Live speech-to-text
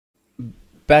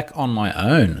back on my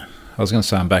own. I was going to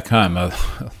say I'm back home. I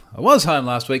was home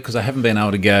last week because I haven't been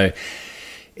able to go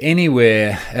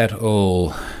anywhere at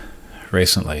all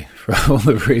recently for all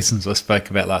the reasons I spoke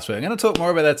about last week. I'm going to talk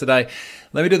more about that today.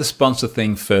 Let me do the sponsor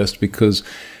thing first because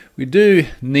we do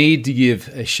need to give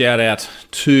a shout out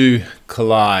to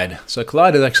Collide. So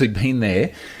Collide has actually been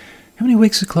there. How many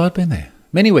weeks has Collide been there?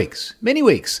 Many weeks.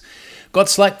 Got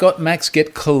Slack, got Max,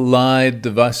 get Collide,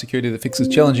 device security that fixes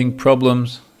challenging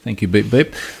problems. Thank you, beep,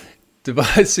 beep.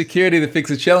 Device security that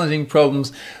fixes challenging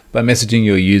problems by messaging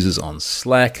your users on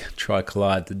Slack. Try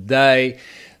Collide today.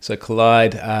 So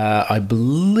Collide, I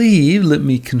believe, let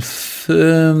me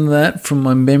confirm that from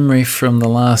my memory from the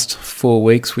last 4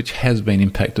 weeks, which has been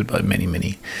impacted by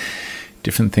many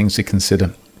different things to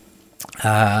consider.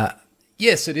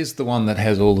 Yes, it is the one that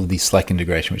has all of the Slack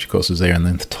integration, which of course is there, and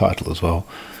then the title as well.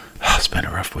 Oh, it's been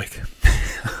a rough week.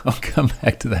 I'll come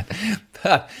back to that.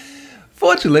 But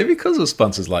fortunately, because of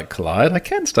sponsors like Collide, I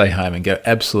can stay home and go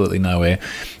absolutely nowhere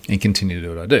and continue to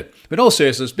do what I do. But in all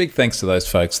seriousness, big thanks to those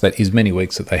folks. That is many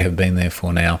weeks that they have been there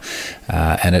for now,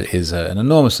 and it is an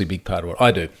enormously big part of what I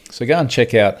do. So go and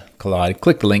check out Collide,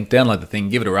 click the link, download the thing,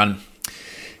 give it a run.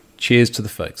 Cheers to the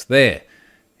folks there.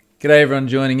 G'day everyone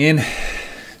joining in.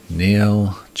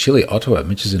 Neil, Chile, Ottawa.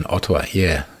 Mitch is in Ottawa.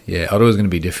 Yeah, Ottawa's going to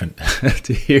be different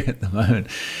to here at the moment.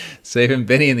 Stephen,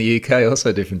 Benny in the UK,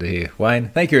 also different to here. Wayne,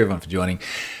 thank you everyone for joining.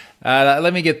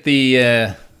 Let me get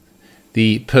the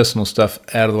personal stuff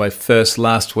out of the way first.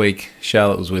 Last week,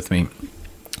 Charlotte was with me.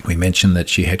 We mentioned that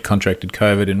she had contracted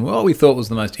COVID in what we thought was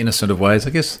the most innocent of ways.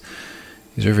 I guess,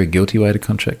 is there ever a guilty way to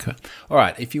contract COVID? All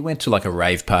right, if you went to like a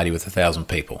rave party with 1,000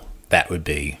 people, that would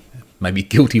be maybe a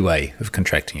guilty way of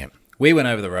contracting it. We went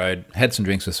over the road, had some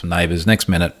drinks with some neighbours. Next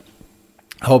minute,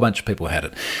 a whole bunch of people had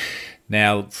it.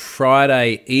 Now,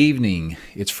 Friday evening,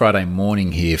 it's Friday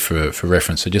morning here for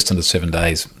reference, so just under 7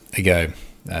 days ago,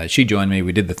 she joined me,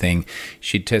 we did the thing.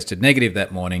 She'd tested negative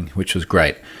that morning, which was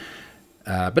great.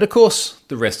 But of course,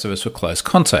 the rest of us were close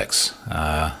contacts.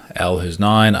 Al, who's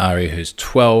 9, Ari, who's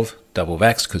 12, double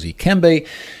vaxxed because he can be,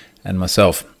 and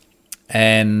myself.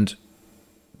 And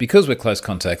because we're close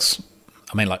contacts,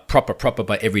 I mean, like proper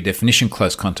by every definition,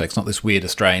 close contacts, not this weird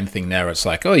Australian thing now. It's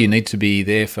like, oh, you need to be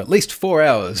there for at least 4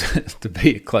 hours to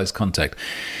be a close contact,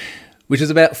 which is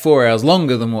about 4 hours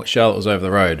longer than what Charlotte was over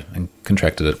the road and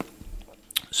contracted it.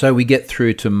 So we get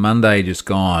through to Monday just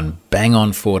gone, bang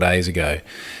on 4 days ago.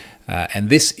 And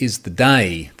this is the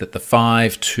day that the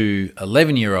 5 to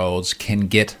 11-year-olds can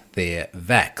get their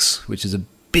vax, which is a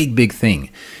big thing.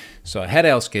 So I had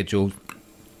our scheduled.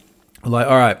 We're like,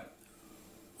 all right,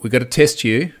 we got to test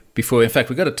you before. In fact,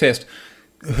 we got to test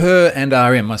her and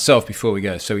Ari and myself before we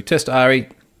go. So we test Ari,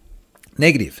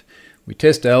 negative. We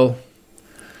test Elle,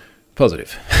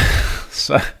 positive.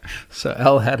 so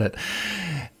Elle had it.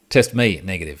 Test me,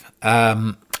 negative.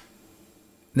 Now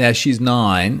she's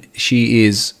 9. She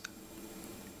is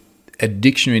a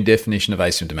dictionary definition of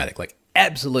asymptomatic. Like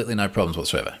absolutely no problems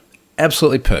whatsoever.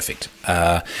 Absolutely perfect.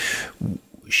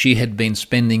 She had been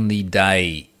spending the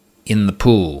day in the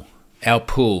pool. Our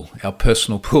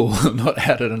personal pool, not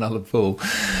out at another pool.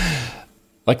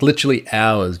 Like literally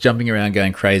hours, jumping around,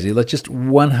 going crazy, like just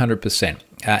 100%.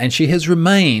 And she has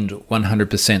remained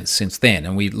 100% since then.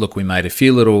 And we made a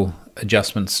few little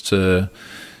adjustments to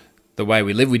the way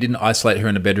we live. We didn't isolate her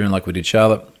in a bedroom like we did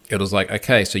Charlotte. It was like,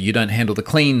 okay, so you don't handle the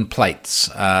clean plates,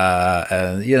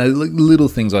 little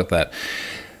things like that.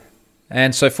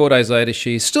 And so 4 days later,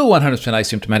 she's still 100%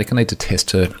 asymptomatic. I need to test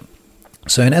her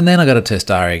soon, and then I got to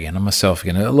test Ari again and myself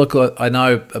again. Look, I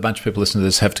know a bunch of people listening to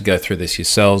this have to go through this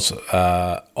yourselves.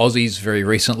 Aussies very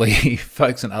recently,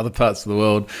 folks in other parts of the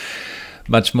world,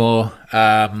 much more.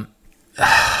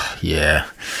 Yeah.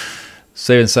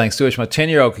 Stephen's saying, Stuart, my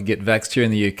 10-year-old could get vaxxed here in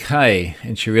the UK,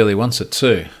 and she really wants it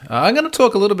too. I'm going to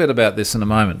talk a little bit about this in a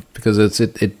moment because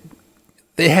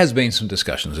there has been some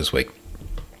discussions this week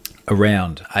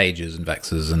around ages and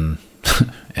vaxxers and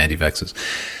anti-vaxxers.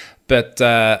 But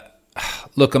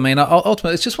look, I mean,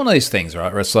 ultimately, it's just one of these things,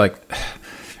 right, where it's like,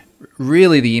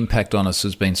 really the impact on us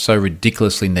has been so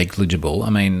ridiculously negligible.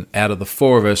 I mean, out of the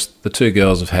 4 of us, the 2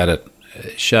 girls have had it.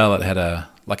 Charlotte had a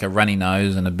runny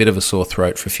nose and a bit of a sore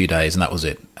throat for a few days, and that was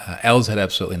it. Elle's had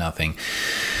absolutely nothing.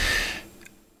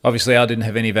 Obviously, Elle didn't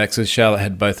have any vaxxers. Charlotte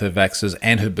had both her vaxxers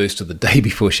and her booster the day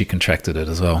before she contracted it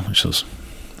as well, which was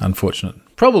unfortunate.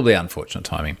 Probably unfortunate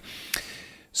timing.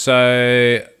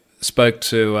 So spoke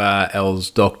to Elle's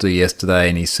doctor yesterday,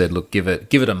 and he said, look, give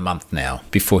it a month now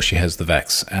before she has the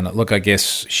vax. And look, I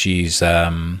guess she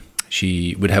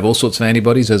would have all sorts of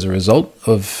antibodies as a result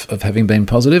of having been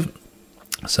positive.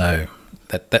 So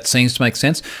That seems to make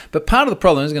sense. But part of the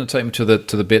problem is going to take me to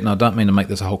the bit, and I don't mean to make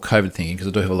this a whole COVID thing because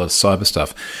I do have a lot of cyber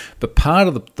stuff. But part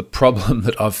of the problem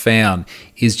that I've found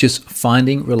is just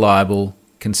finding reliable,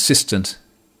 consistent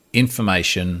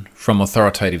information from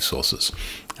authoritative sources.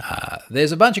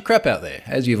 There's a bunch of crap out there,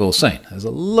 as you've all seen. There's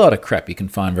a lot of crap you can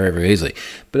find very, very easily.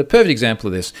 But a perfect example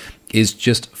of this is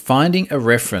just finding a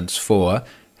reference for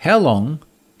how long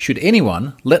should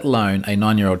anyone, let alone a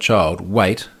 9-year-old child,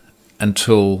 wait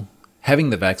until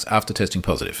having the vax after testing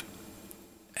positive.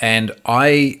 And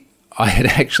I had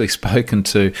actually spoken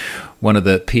to one of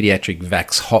the pediatric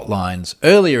vax hotlines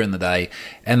earlier in the day,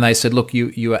 and they said, look,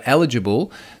 you are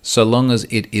eligible so long as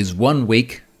it is 1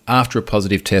 week after a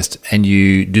positive test and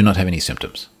you do not have any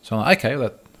symptoms. So I'm like, okay,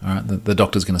 all right, the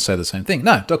doctor's going to say the same thing.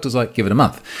 No, doctor's like, give it a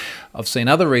month. I've seen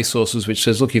other resources which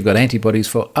says, look, you've got antibodies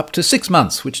for up to 6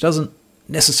 months, which doesn't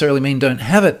necessarily mean don't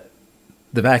have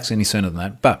the vax any sooner than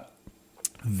that, but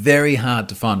very hard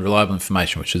to find reliable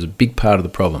information, which is a big part of the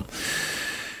problem.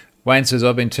 Wayne says,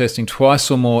 I've been testing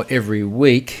twice or more every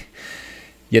week,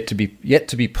 yet to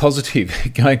be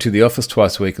positive, going to the office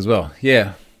twice a week as well.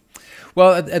 Yeah.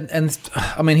 Well, and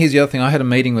I mean, here's the other thing. I had a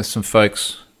meeting with some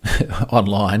folks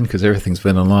online, because everything's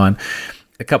been online,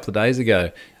 a couple of days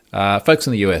ago, folks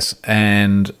in the US,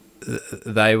 and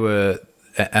they were,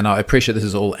 and I appreciate this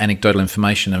is all anecdotal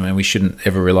information. I mean, we shouldn't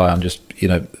ever rely on just,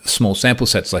 small sample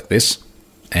sets like this,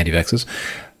 anti-vaxxers.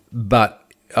 But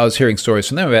I was hearing stories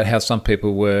from them about how some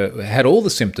people had all the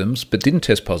symptoms but didn't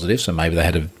test positive, so maybe they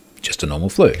had just a normal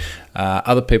flu.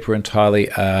 Other people were entirely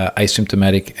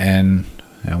asymptomatic and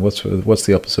what's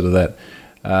the opposite of that?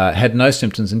 Had no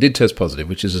symptoms and did test positive,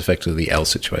 which is effectively the L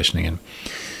situation again.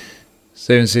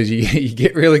 Stephen says, you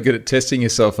get really good at testing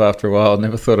yourself after a while.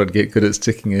 Never thought I'd get good at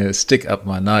sticking a stick up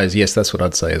my nose. Yes, that's what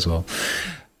I'd say as well.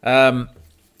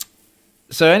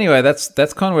 So anyway, that's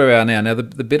kind of where we are now. Now,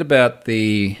 the bit about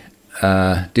the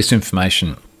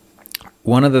disinformation,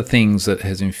 one of the things that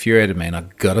has infuriated me, and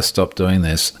I've got to stop doing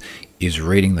this, is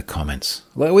reading the comments.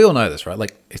 Like, we all know this, right?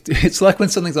 Like, it's like when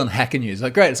something's on Hacker News.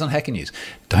 Like, great, it's on Hacker News.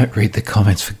 Don't read the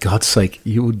comments, for God's sake.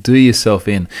 You will do yourself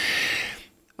in.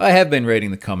 I have been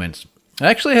reading the comments. I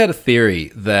actually had a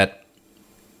theory that,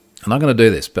 I'm not going to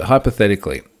do this, but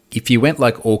hypothetically, if you went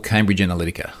like all Cambridge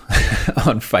Analytica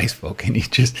on Facebook and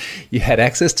you had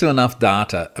access to enough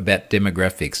data about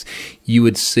demographics, you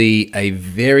would see a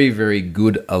very, very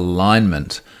good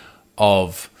alignment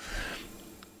of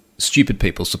stupid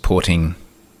people supporting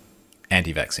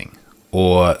anti-vaxxing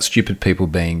or stupid people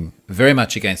being very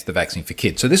much against the vaccine for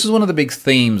kids. So this is one of the big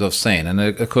themes I've seen. And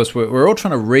of course, we're all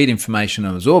trying to read information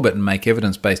and absorb it and make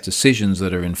evidence-based decisions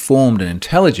that are informed and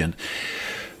intelligent.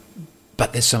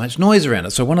 But there's so much noise around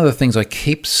it. So one of the things I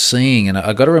keep seeing, and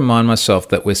I've got to remind myself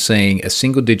that we're seeing a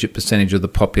single-digit percentage of the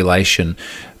population,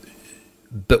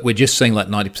 but we're just seeing like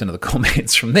 90% of the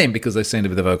comments from them because they seem to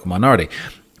be the vocal minority.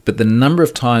 But the number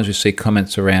of times we see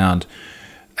comments around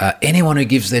anyone who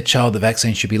gives their child the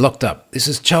vaccine should be locked up. This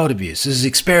is child abuse. This is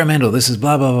experimental. This is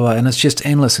blah, blah, blah, blah. And it's just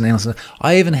endless and endless.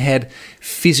 I even had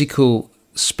physical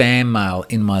spam mail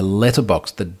in my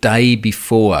letterbox the day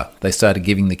before they started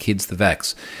giving the kids the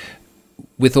vax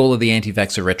with all of the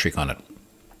anti-vaxxer rhetoric on it.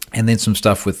 And then some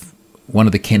stuff with one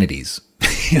of the Kennedys,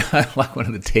 like one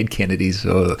of the Ted Kennedys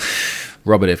or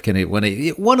Robert F. Kennedy,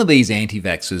 one of these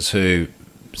anti-vaxxers who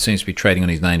seems to be trading on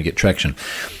his name to get traction.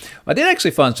 I did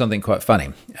actually find something quite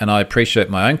funny, and I appreciate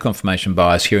my own confirmation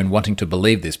bias here in wanting to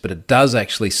believe this, but it does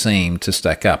actually seem to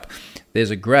stack up.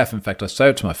 There's a graph. In fact, I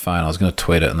saved it to my phone. I was going to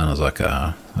tweet it, and then I was like,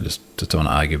 I just don't want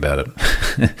to argue about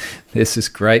it. There's this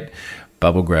great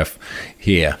bubble graph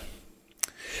here.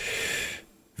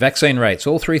 Vaccine rates,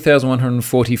 all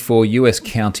 3,144 US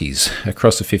counties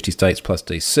across the 50 states plus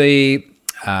DC.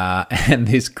 And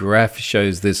this graph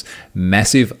shows this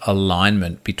massive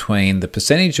alignment between the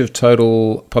percentage of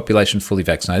total population fully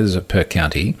vaccinated, as per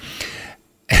county,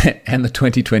 and the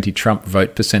 2020 Trump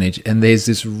vote percentage. And there's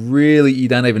this really, you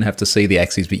don't even have to see the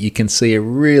axes, but you can see a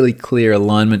really clear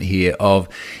alignment here of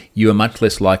you are much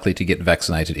less likely to get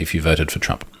vaccinated if you voted for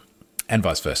Trump, and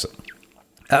vice versa.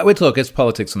 Look, it's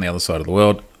politics on the other side of the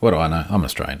world. What do I know? I'm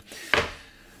Australian.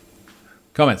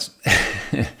 Comments.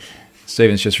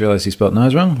 Stephen's just realised he spelt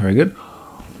nose wrong. Very good.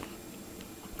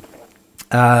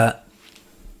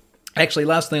 Actually,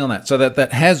 last thing on that. So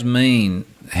that has meant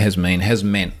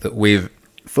that we've,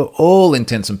 for all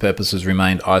intents and purposes,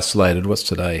 remained isolated. What's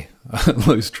today? I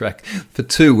lose track. For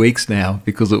 2 weeks now,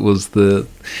 because it was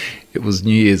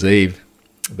New Year's Eve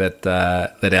that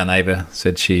our neighbour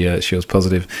said she was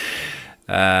positive.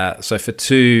 So for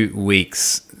 2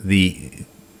 weeks,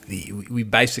 we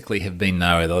basically have been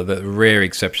nowhere. The rare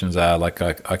exceptions are like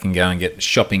I can go and get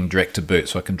shopping direct to boot,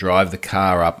 so I can drive the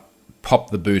car up,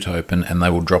 pop the boot open, and they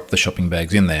will drop the shopping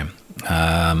bags in there.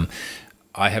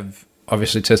 I have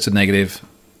obviously tested negative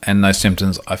and no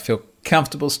symptoms. I feel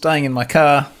comfortable staying in my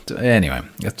car. Anyway,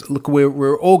 look,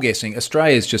 we're all guessing.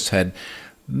 Australia's just had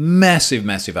massive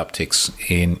upticks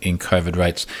in COVID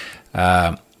rates.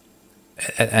 And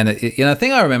the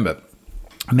thing I remember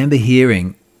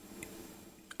hearing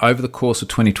over the course of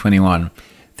 2021,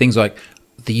 things like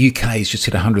the UK has just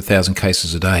hit 100,000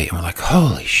 cases a day. And we're like,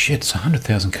 holy shit, it's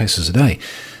 100,000 cases a day.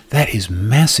 That is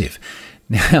massive.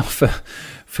 Now,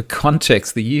 for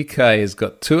context, the UK has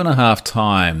got 2.5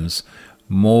 times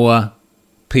more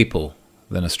people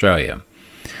than Australia.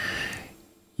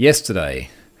 Yesterday,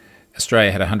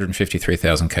 Australia had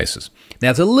 153,000 cases. Now,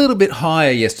 it's a little bit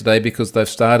higher yesterday because they've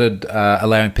started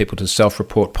allowing people to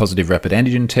self-report positive rapid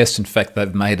antigen tests. In fact,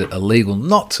 they've made it illegal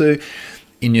not to.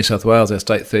 In New South Wales, our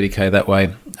state, 30K that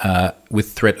way,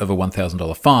 with threat of a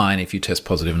 $1,000 fine if you test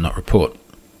positive and not report.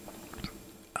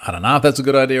 I don't know if that's a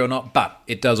good idea or not, but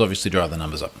it does obviously drive the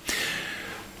numbers up.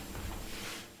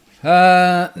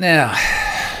 Now,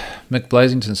 Mick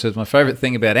Blazington says, my favourite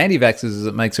thing about anti-vaxxers is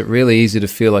it makes it really easy to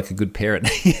feel like a good parent.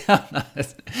 Yeah, no,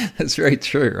 that's very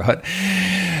true, right?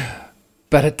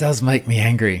 But it does make me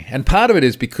angry. And part of it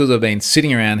is because I've been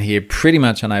sitting around here pretty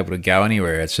much unable to go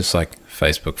anywhere. It's just like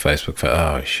Facebook.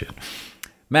 Oh, shit.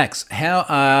 Max, how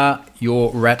are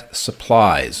your rat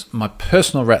supplies? My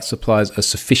personal rat supplies are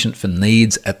sufficient for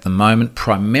needs at the moment,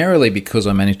 primarily because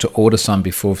I managed to order some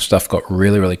before stuff got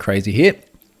really crazy here.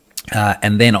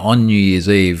 And then on New Year's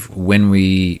Eve, when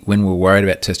we were worried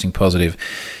about testing positive,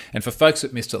 and for folks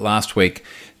that missed it last week,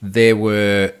 there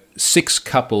were 6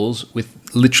 couples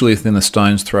literally within a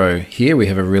stone's throw here. We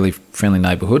have a really friendly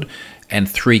neighbourhood,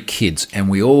 and 3 kids, and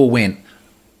we all went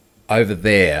over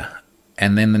there.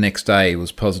 And then the next day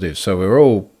was positive. So we were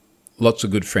all lots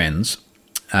of good friends.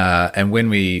 And when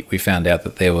we found out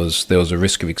that there was a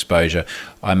risk of exposure,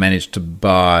 I managed to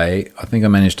buy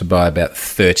about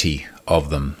 30 of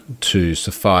them to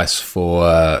suffice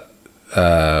for,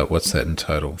 what's that in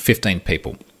total? 15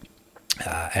 people.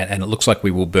 And it looks like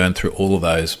we will burn through all of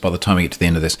those by the time we get to the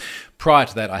end of this. Prior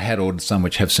to that, I had ordered some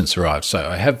which have since arrived. So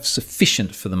I have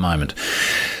sufficient for the moment.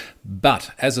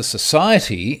 But as a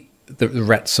society, the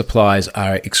rat supplies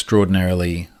are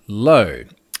extraordinarily low.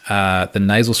 The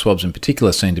nasal swabs in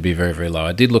particular seem to be very low.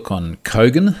 I did look on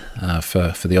Kogan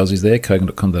for the Aussies there,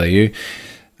 kogan.com.au,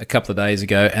 a couple of days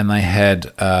ago, and they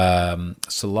had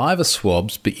saliva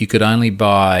swabs, but you could only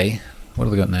buy, what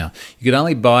have they got now? You could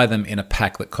only buy them in a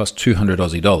pack that cost 200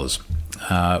 Aussie dollars,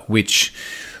 which,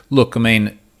 look, I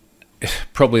mean,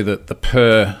 probably the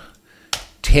per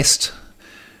test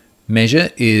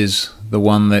measure is the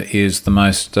one that is the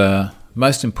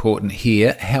most important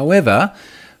here. However,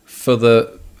 for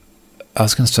the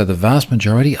vast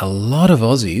majority, a lot of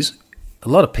Aussies, a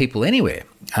lot of people anywhere,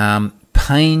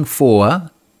 paying for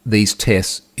these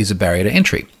tests is a barrier to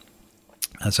entry.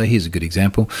 So here's a good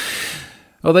example.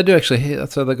 Oh, they do actually.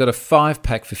 So they've got a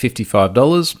 5-pack for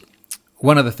 $55.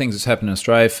 One of the things that's happened in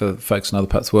Australia for folks in other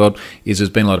parts of the world is there's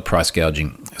been a lot of price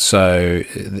gouging. So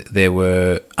there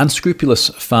were unscrupulous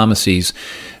pharmacies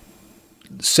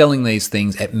selling these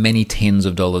things at many tens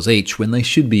of dollars each when they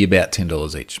should be about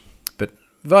 $10 each. But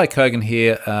via Kogan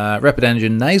here, rapid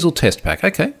antigen nasal test pack.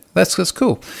 Okay, that's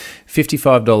cool.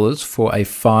 $55 for a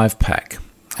 5-pack.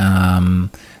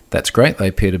 That's great. They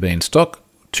appear to be in stock.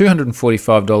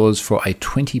 $245 for a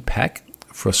 20-pack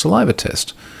for a saliva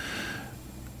test.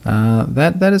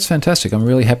 That is fantastic. I'm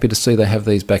really happy to see they have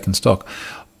these back in stock.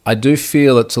 I do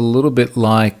feel it's a little bit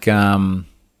like the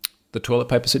toilet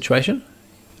paper situation.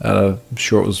 I'm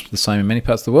sure it was the same in many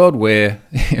parts of the world where,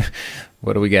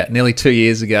 what do we get? Nearly 2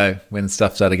 years ago when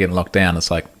stuff started getting locked down,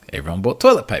 it's like everyone bought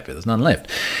toilet paper. There's none left.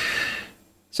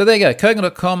 So there you go.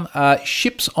 Kogan.com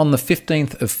ships on the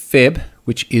 15th of Feb,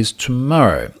 which is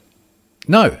tomorrow.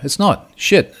 No, it's not.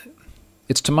 Shit.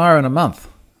 It's tomorrow in a month.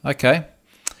 Okay.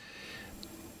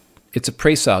 It's a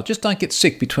pre-sale. Just don't get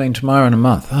sick between tomorrow and a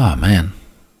month. Oh, man.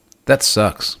 That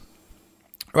sucks.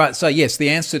 Right, so yes, the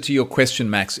answer to your question,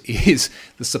 Max, is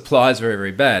the supply is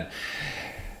very bad,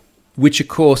 which of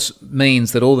course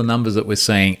means that all the numbers that we're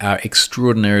seeing are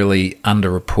extraordinarily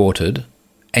underreported,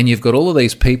 and you've got all of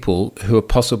these people who are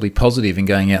possibly positive and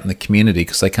going out in the community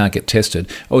because they can't get tested,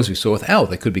 or as we saw with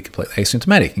they could be completely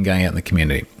asymptomatic and going out in the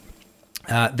community.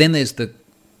 Then there's the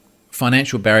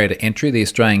financial barrier to entry. The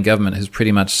Australian government has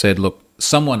pretty much said, look,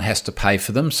 someone has to pay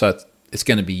for them, so it's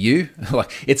going to be you.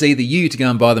 Like, it's either you to go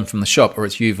and buy them from the shop or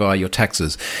it's you via your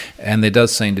taxes. And there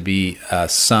does seem to be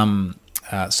some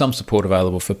some support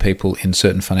available for people in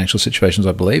certain financial situations,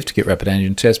 I believe, to get rapid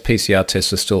antigen tests. PCR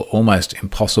tests are still almost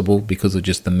impossible because of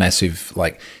just the massive,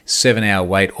 7-hour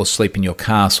wait or sleep in your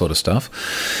car sort of stuff.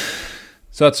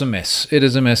 So it's a mess. It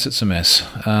is a mess. It's a mess.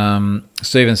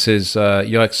 Stephen says,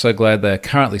 yikes, so glad they're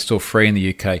currently still free in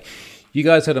the UK. You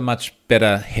guys had a much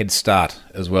better head start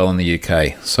as well in the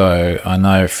UK. So I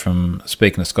know from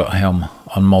speaking to Scott Helm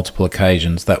on multiple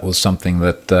occasions, that was something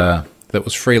that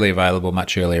was freely available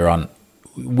much earlier on.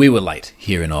 We were late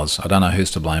here in Oz. I don't know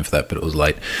who's to blame for that, but it was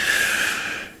late.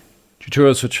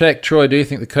 Tutorials for check. Troy, do you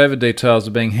think the COVID details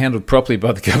are being handled properly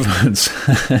by the governments?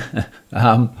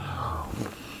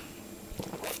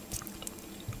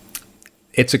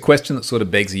 It's a question that sort of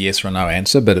begs a yes or no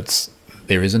answer, but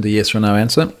there isn't a yes or no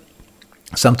answer.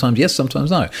 Sometimes yes,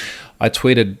 sometimes no. I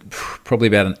tweeted probably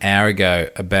about an hour ago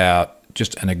about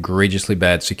just an egregiously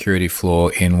bad security flaw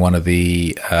in one of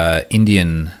the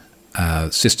Indian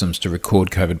systems to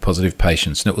record COVID positive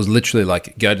patients. And it was literally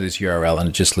go to this URL and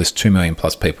it just lists 2 million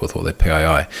plus people with all their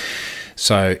PII.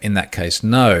 So in that case,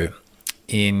 no.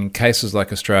 In cases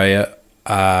like Australia,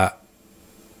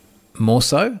 more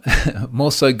so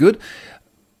good.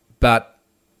 But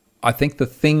I think the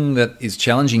thing that is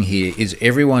challenging here is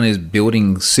everyone is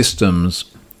building systems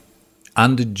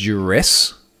under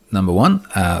duress, number one.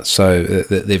 So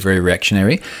they're very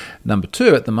reactionary. Number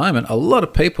two, at the moment, a lot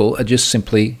of people are just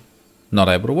simply not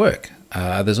able to work.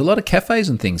 There's a lot of cafes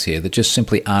and things here that just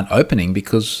simply aren't opening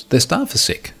because their staff are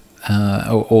sick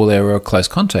or they're a close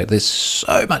contact. There's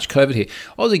so much COVID here.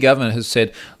 Aussie government has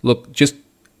said, look, just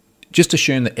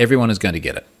assume that everyone is going to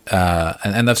get it.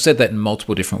 And they've said that in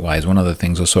multiple different ways. One of the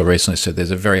things I saw recently said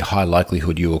there's a very high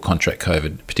likelihood you will contract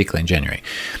COVID, particularly in January.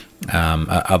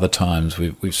 Other times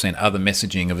we've seen other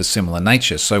messaging of a similar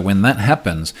nature. So when that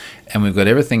happens, and we've got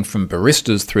everything from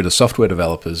baristas through to software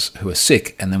developers who are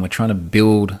sick, and then we're trying to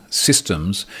build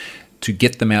systems to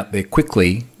get them out there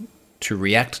quickly to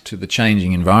react to the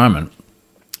changing environment,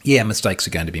 yeah, mistakes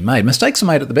are going to be made. Mistakes are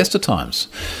made at the best of times.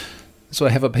 That's why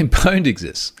Have I Been Pwned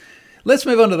exists. Let's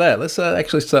move on to that. Let's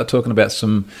actually start talking about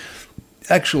some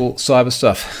actual cyber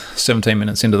stuff 17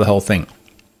 minutes into the whole thing.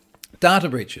 Data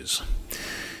breaches.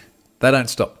 They don't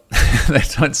stop. They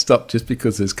don't stop just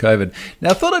because there's COVID.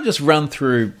 Now, I thought I'd just run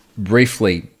through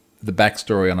briefly the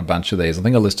backstory on a bunch of these. I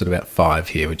think I listed about 5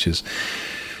 here, which is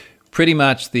pretty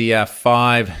much the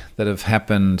 5 that have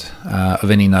happened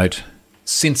of any note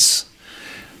since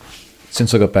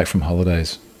I got back from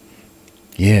holidays.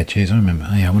 Yeah, geez, I remember.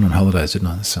 Oh, yeah, I went on holidays, didn't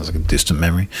I? That sounds like a distant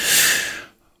memory.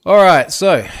 All right,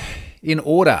 so in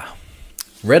order,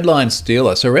 Redline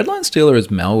Stealer. So Redline Stealer is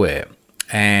malware,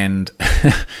 and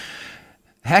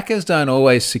hackers don't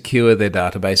always secure their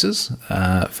databases.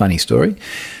 Funny story.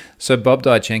 So Bob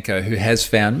Diachenko, who has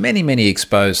found many, many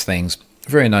exposed things,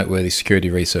 very noteworthy security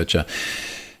researcher,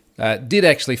 did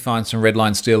actually find some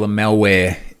Redline Stealer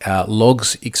malware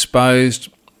logs exposed.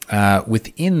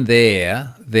 Within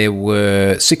there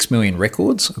were 6 million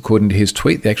records, according to his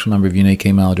tweet. The actual number of unique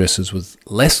email addresses was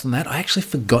less than that. I actually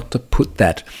forgot to put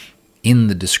that in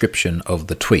the description of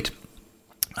the tweet,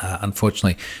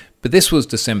 unfortunately. But this was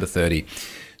December 30.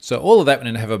 So all of that went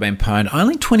into Have I Been Pwned.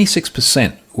 Only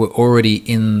 26% were already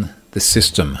in the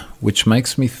system, which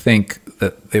makes me think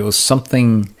that there was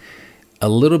something a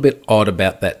little bit odd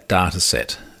about that data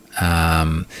set.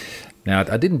 Now,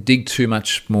 I didn't dig too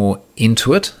much more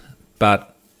into it,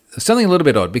 but something a little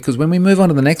bit odd, because when we move on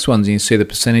to the next ones, you see the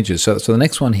percentages. So the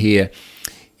next one here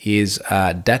is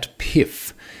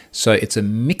DatPiff. So it's a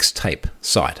mixtape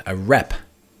site, a rap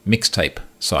mixtape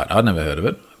site. I'd never heard of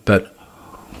it, but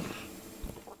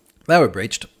they were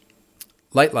breached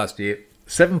late last year.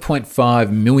 7.5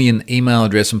 million email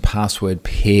address and password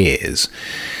pairs.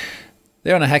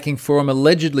 They're on a hacking forum,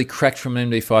 allegedly cracked from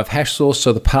an MD5 hash source,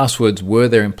 so the passwords were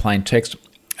there in plain text.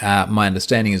 My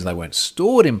understanding is they weren't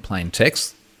stored in plain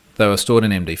text. They were stored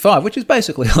in MD5, which is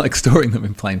basically like storing them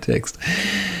in plain text.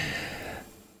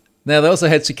 Now, they also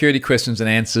had security questions and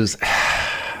answers,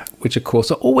 which, of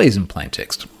course, are always in plain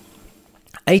text.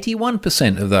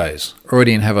 81% of those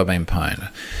already in Have I Been Pwned.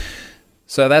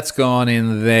 So that's gone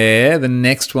in there. The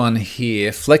next one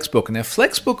here, Flexbooker. Now,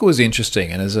 Flexbooker was interesting,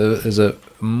 and there's a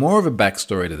more of a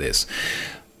backstory to this.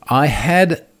 I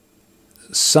had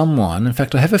someone, in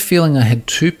fact, I have a feeling I had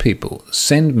 2 people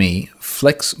send me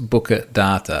Flexbooker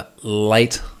data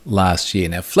late last year.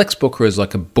 Now, Flexbooker is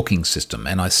like a booking system,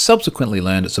 and I subsequently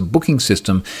learned it's a booking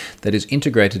system that is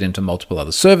integrated into multiple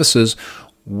other services,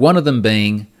 one of them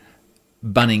being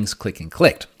Bunnings Click and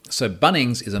Collect. So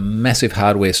Bunnings is a massive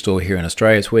hardware store here in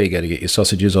Australia. It's where you go to get your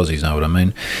sausages. Aussies know what I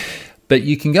mean. But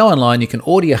you can go online, you can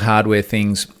order your hardware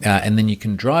things, and then you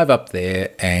can drive up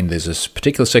there, and there's this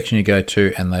particular section you go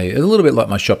to, and it's a little bit like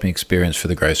my shopping experience for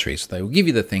the groceries. They will give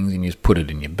you the things and you just put it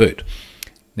in your boot.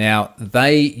 Now,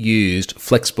 they used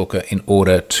FlexBooker in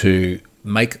order to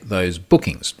make those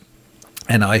bookings.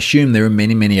 And I assume there are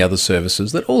many, many other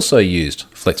services that also used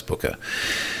FlexBooker.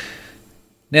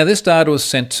 Now, this data was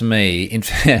sent to me.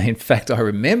 In fact, I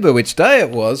remember which day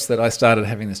it was that I started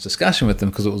having this discussion with them,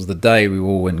 because it was the day we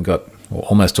all went and got, or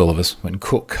almost all of us, went and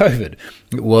caught COVID.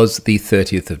 It was the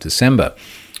 30th of December.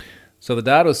 So the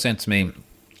data was sent to me.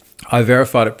 I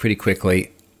verified it pretty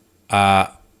quickly. I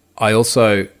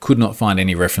also could not find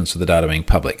any reference to the data being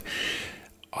public.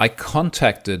 I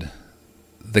contacted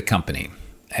the company.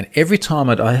 And every time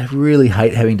I really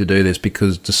hate having to do this,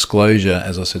 because disclosure,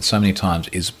 as I said so many times,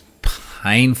 is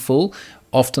painful,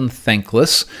 often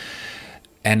thankless,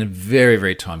 and very,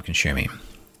 very time consuming.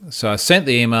 So I sent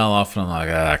the email off, and I'm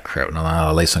like, crap, no,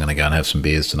 at least I'm going to go and have some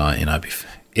beers tonight.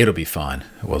 It'll be fine.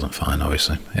 It wasn't fine,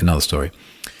 obviously. Another story.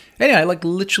 Anyway, like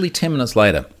literally 10 minutes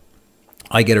later,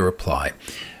 I get a reply.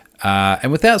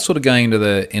 And without sort of going into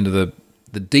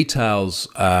the details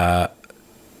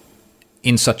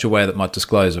in such a way that might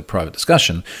disclose a private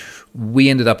discussion, we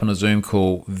ended up on a Zoom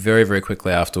call very, very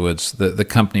quickly afterwards. The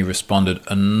company responded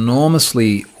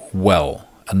enormously well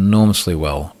on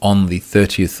the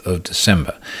 30th of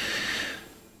December.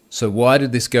 So why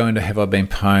did this go into Have I Been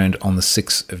Pwned on the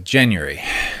 6th of January?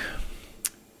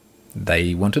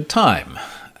 They wanted time.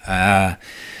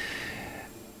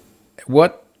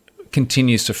 What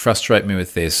continues to frustrate me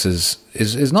with this is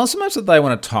not so much that they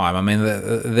want time. I mean,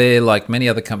 they're like many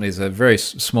other companies, they're a very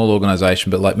small organization,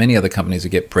 but like many other companies that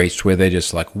get breached, where they're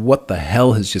just like, what the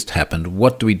hell has just happened?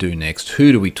 What do we do next?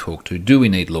 Who do we talk to? Do we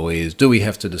need lawyers? Do we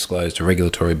have to disclose to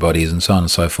regulatory bodies, and so on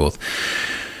and so forth?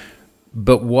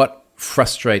 But what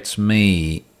frustrates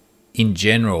me in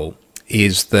general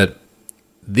is that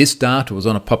this data was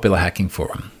on a popular hacking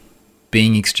forum,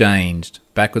 being exchanged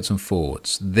backwards and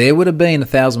forwards. There would have been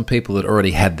 1,000 people that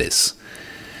already had this.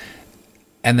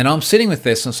 And then I'm sitting with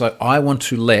this, and it's like, I want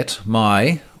to let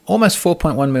my almost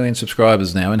 4.1 million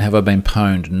subscribers now, and Have I Been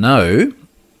Pwned, know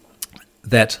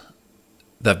that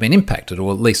they've been impacted,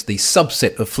 or at least the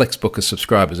subset of FlexBooker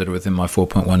subscribers that are within my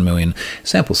 4.1 million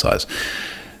sample size.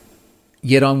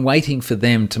 Yet I'm waiting for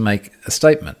them to make a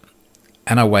statement.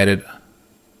 And I waited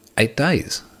 8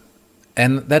 days.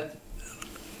 And that,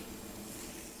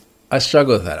 I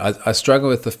struggle with that. I struggle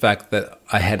with the fact that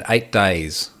I had 8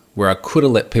 days where I could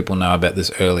have let people know about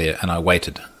this earlier, and I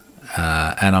waited.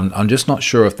 And I'm just not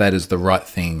sure if that is the right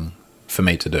thing for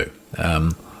me to do.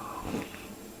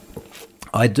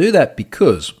 I do that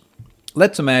because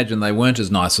let's imagine they weren't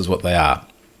as nice as what they are.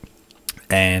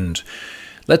 And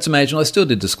let's imagine I still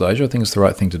did disclosure. I think it's the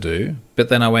right thing to do. But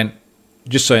then I went,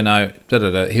 just so you know,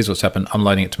 here's what's happened. I'm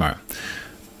loading it tomorrow.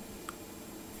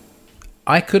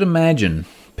 I could imagine,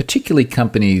 particularly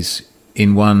companies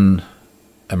in one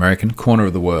American corner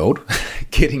of the world,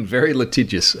 getting very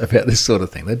litigious about this sort of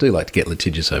thing. They do like to get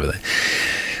litigious over there.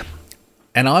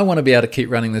 And I want to be able to keep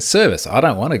running this service. I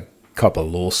don't want to cop a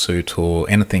lawsuit or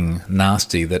anything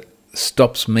nasty that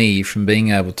stops me from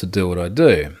being able to do what I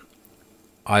do.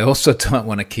 I also don't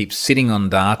want to keep sitting on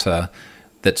data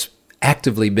that's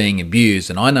actively being abused,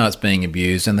 and I know it's being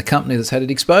abused, and the company that's had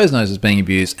it exposed knows it's being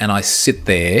abused, and I sit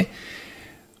there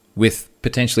with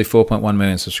potentially 4.1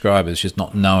 million subscribers just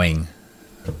not knowing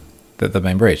that they've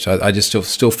been breached. I just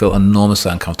still feel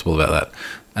enormously uncomfortable about that,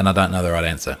 and I don't know the right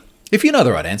answer. If you know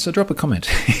the right answer, drop a comment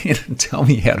and tell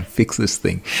me how to fix this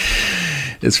thing.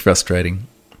 It's frustrating.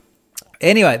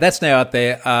 Anyway, that's now out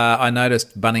there. I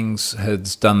noticed Bunnings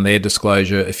has done their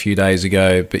disclosure a few days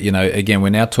ago, but again, we're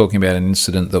now talking about an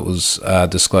incident that was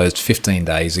disclosed 15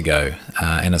 days ago,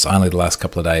 and it's only the last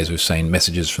couple of days we've seen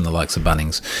messages from the likes of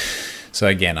Bunnings. So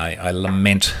again, I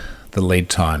lament the lead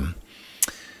time.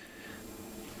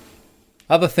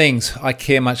 Other things I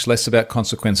care much less about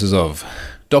consequences of.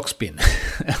 Doxbin.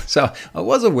 So I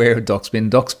was aware of Doxbin.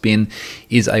 Doxbin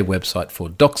is a website for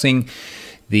doxing,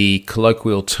 the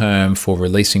colloquial term for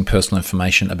releasing personal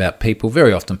information about people,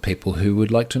 very often people who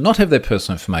would like to not have their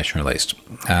personal information released.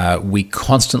 We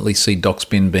constantly see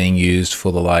Doxbin being used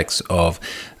for the likes of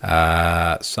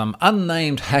some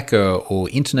unnamed hacker or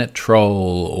internet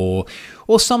troll,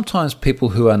 or sometimes people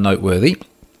who are noteworthy,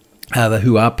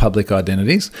 who are public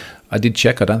identities. I did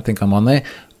check. I don't think I'm on there.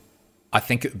 I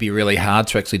think it would be really hard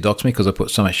to actually dox me because I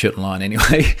put so much shit online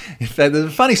anyway. In fact, there's a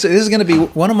funny story. This is going to be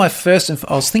one of my first...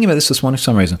 I was thinking about this morning for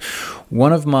some reason.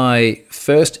 One of my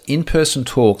first in-person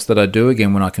talks that I do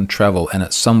again when I can travel and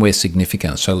it's somewhere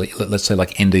significant. So let's say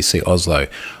like NDC Oslo.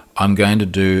 I'm going to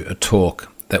do a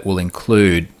talk that will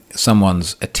include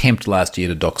someone's attempt last year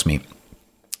to dox me.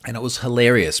 And it was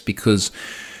hilarious because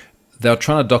they were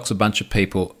trying to dox a bunch of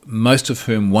people, most of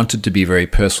whom wanted to be very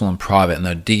personal and private, and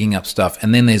they're digging up stuff.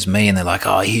 And then there's me, and they're like,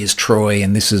 oh, here's Troy,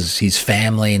 and this is his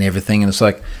family and everything. And it's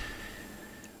like,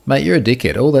 mate, you're a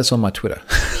dickhead. All that's on my Twitter.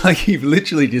 Like, you've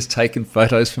literally just taken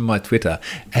photos from my Twitter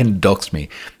and doxed me.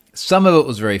 Some of it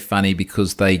was very funny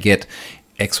because they get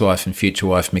ex-wife and future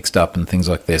wife mixed up and things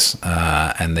like this.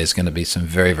 And there's going to be some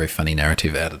very, very funny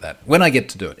narrative out of that when I get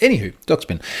to do it. Anywho,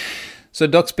 Doxbin. So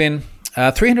Doxbin,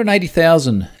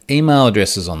 380,000 email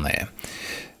addresses on there.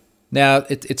 Now,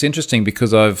 it's interesting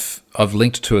because I've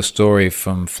linked to a story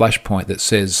from Flashpoint that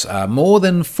says more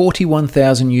than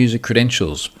 41,000 user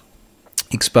credentials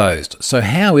exposed. So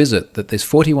how is it that there's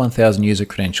 41,000 user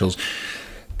credentials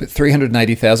but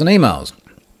 380,000 emails?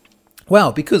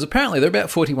 Well, because apparently there are about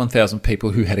 41,000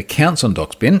 people who had accounts on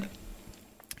Doxbin.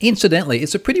 Incidentally,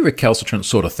 it's a pretty recalcitrant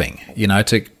sort of thing,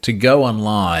 to go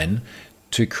online,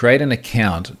 to create an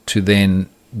account, to then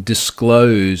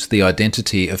disclose the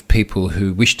identity of people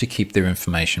who wish to keep their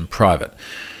information private.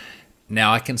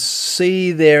 Now, I can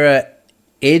see there are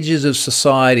edges of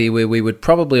society where we would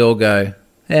probably all go,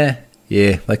 yeah,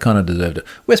 they kind of deserved it.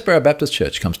 Westboro Baptist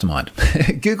Church comes to mind.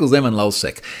 Google's them and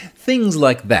lolsec. Things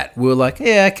like that. We're like,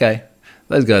 yeah, okay,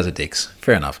 those guys are dicks.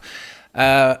 Fair enough.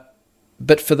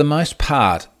 But for the most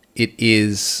part, it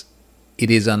is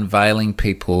unveiling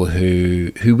people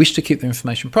who wish to keep their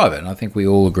information private. And I think we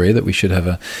all agree that we should have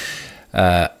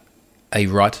a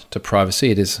right to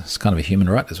privacy. It's kind of a human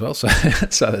right as well. So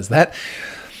there's that.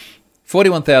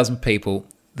 41,000 people.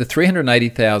 The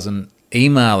 380,000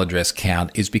 email address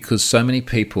count is because so many of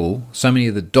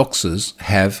the doxers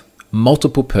have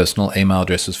multiple personal email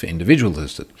addresses for individuals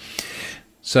listed.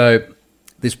 So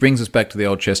this brings us back to the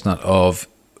old chestnut of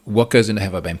what goes into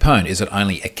Have I Been Pwned? Is it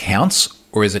only accounts,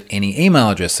 or is it any email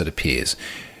address that appears?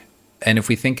 And if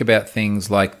we think about things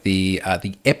like the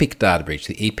Epic data breach,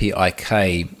 the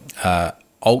EPIK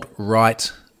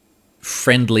alt-right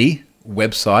friendly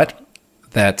website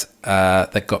that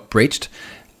got breached,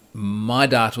 my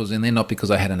data was in there not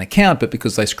because I had an account, but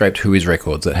because they scraped Whois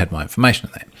records that had my information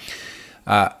in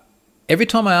there. Every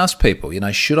time I ask people,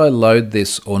 should I load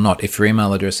this or not? If your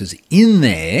email address is in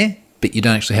there, but you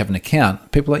don't actually have an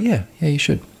account, people are like, yeah, you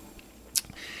should.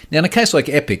 Now, in a case like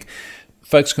Epic,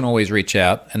 folks can always reach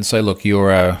out and say, look, you're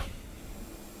a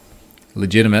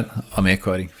legitimate, I'm air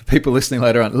quoting, for people listening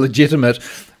later on, legitimate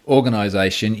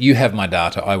organisation. You have my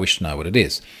data. I wish to know what it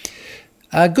is.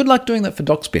 Good luck doing that for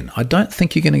Doxbin. I don't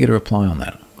think you're going to get a reply on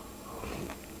that.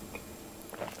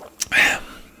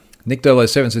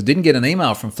 Nick007 says, didn't get an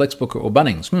email from Flexbook or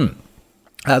Bunnings.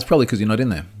 That's probably because you're not in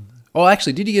there. Oh,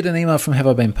 actually, did you get an email from Have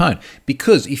I Been Pwned?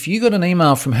 Because if you got an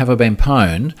email from Have I Been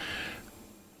Pwned,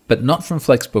 but not from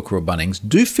Flexbook or Bunnings,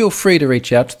 do feel free to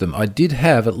reach out to them. I did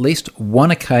have at least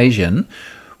one occasion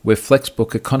where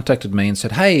Flexbooker contacted me and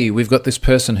said, hey, we've got this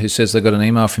person who says they got an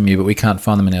email from you, but we can't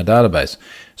find them in our database.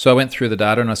 So I went through the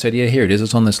data and I said, yeah, here it is.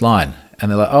 It's on this line.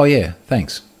 And they're like, oh, yeah,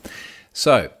 thanks.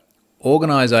 So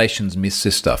organizations miss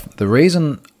this stuff. The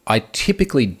reason I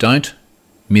typically don't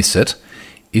miss it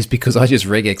is because I just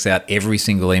regex out every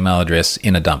single email address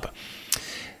in a dump.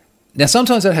 Now,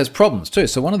 sometimes that has problems too.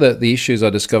 So one of the issues I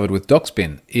discovered with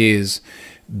Doxbin is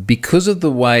because of the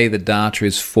way the data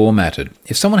is formatted,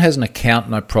 if someone has an account,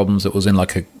 no problems, it was in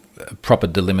like a proper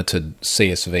delimited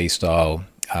CSV style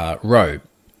row.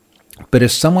 But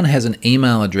if someone has an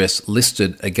email address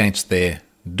listed against their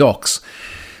docs,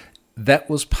 that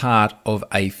was part of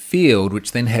a field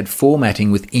which then had formatting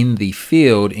within the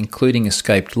field, including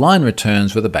escaped line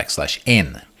returns with a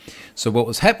 \n. So what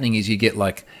was happening is you get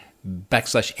like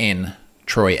 \n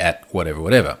Troy at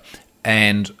whatever.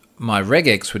 And my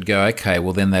regex would go, okay,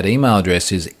 well then that email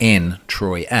address is n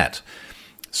Troy at.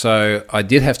 So I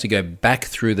did have to go back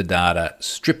through the data,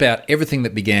 strip out everything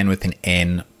that began with an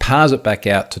n, parse it back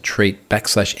out to treat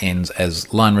 \n's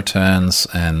as line returns.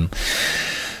 And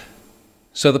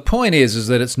so the point is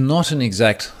that it's not an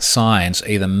exact science,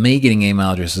 either me getting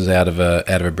email addresses out of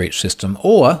a breach system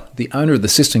or the owner of the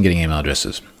system getting email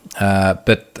addresses.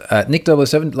 But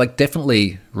Nick007,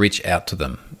 definitely reach out to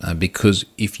them because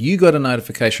if you got a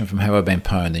notification from Have I Been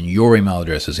Pwned, then your email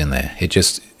address is in there. It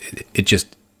just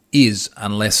is,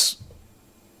 unless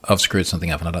I've screwed something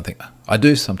up, and I don't think I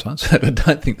do sometimes, but I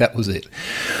don't think that was it.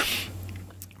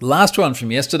 Last one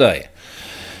from yesterday.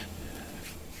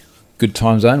 Good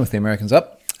time zone with the Americans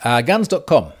up.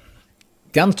 Guns.com.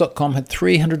 Guns.com had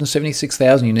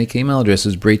 376,000 unique email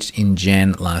addresses breached in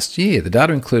Jan last year. The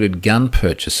data included gun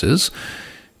purchases,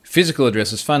 Physical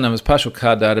addresses, phone numbers, partial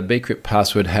card data, bcrypt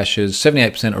password hashes,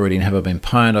 78% already in Have I Been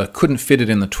Pwned. I couldn't fit it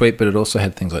in the tweet, but it also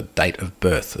had things like date of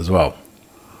birth as well.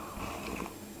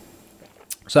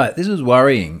 So this is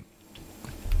worrying.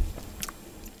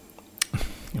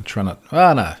 I'm trying not...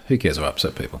 Oh, no. Who cares if I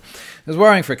upset people? It was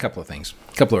worrying for a couple of things.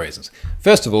 A couple of reasons.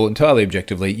 First of all, entirely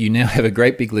objectively, you now have a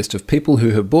great big list of people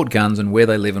who have bought guns and where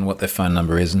they live and what their phone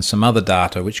number is and some other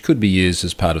data which could be used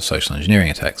as part of social engineering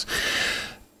attacks.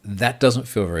 That doesn't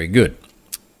feel very good.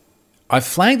 I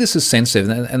flagged this as sensitive,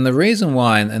 and the reason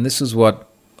why, and this is what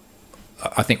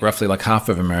I think roughly like half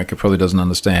of America probably doesn't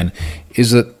understand, is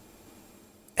that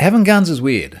having guns is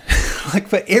weird. Like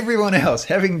for everyone else,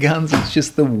 having guns is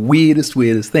just the weirdest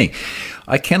thing.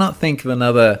 I cannot think of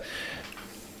another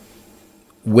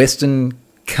Western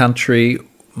country,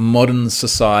 modern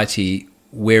society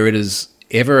where it is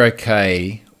ever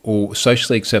okay or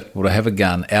socially acceptable to have a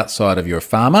gun outside of you're a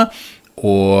farmer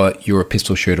or you're a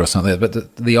pistol shooter or something.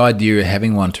 But the idea of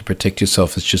having one to protect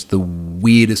yourself is just the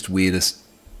weirdest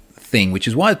thing, which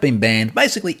is why it's been banned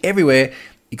basically everywhere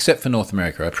except for North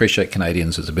America. I appreciate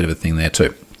Canadians, there's a bit of a thing there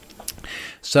too.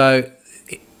 So,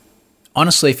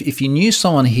 honestly, if you knew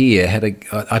someone here had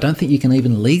I don't think you can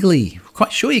even legally,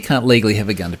 quite sure you can't legally have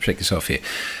a gun to protect yourself here.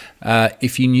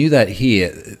 If you knew that here,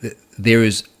 there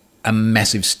is a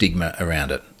massive stigma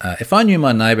around it. If I knew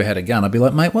my neighbour had a gun, I'd be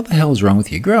like, mate, what the hell is wrong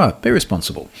with you? Grow up, be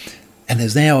responsible. And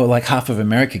there's now like half of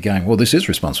America going, well, this is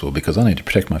responsible because I need to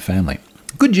protect my family.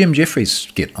 Good Jim Jeffries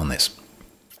skit on this.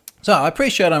 So I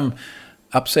appreciate I'm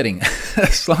upsetting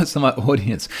slice of my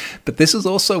audience, but this is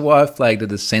also why I flagged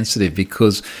it as sensitive,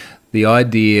 because the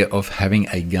idea of having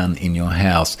a gun in your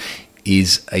house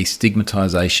is a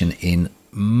stigmatization in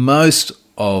most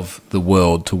of the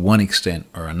world to one extent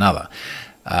or another.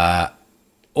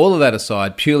 All of that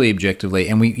aside, purely objectively,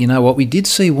 and we, you know what, we did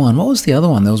see one. What was the other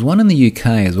one? There was one in the UK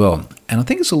as well, and I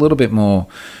think it's a little bit more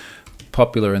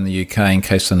popular in the UK in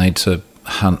case they need to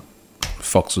hunt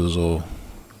foxes or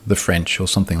the French or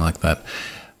something like that.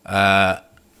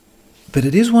 But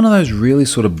it is one of those really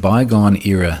sort of bygone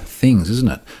era things,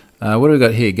 isn't it? What do we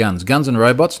got here? Guns. Guns and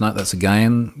Robots. No, that's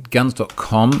again.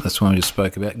 Guns.com. That's the one we just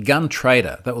spoke about. Gun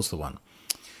Trader. That was the one.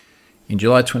 In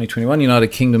July 2021, United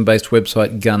Kingdom-based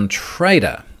website Gun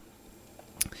Trader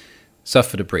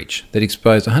suffered a breach that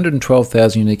exposed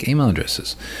 112,000 unique email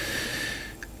addresses.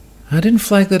 I didn't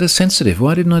flag that as sensitive.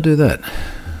 Why didn't I do that?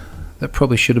 That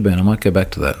probably should have been. I might go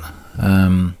back to that.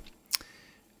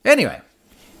 Anyway,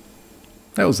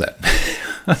 that was that.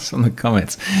 That's on the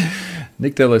comments.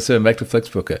 Nick Delo7, back to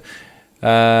Flexbooker.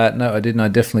 No, I didn't. I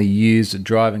definitely used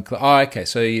Drive and Collect. Oh, okay.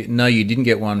 So, no, you didn't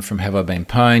get one from Have I Been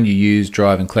Pwned. You used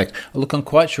Drive and Collect. Look, I'm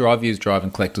quite sure I've used Drive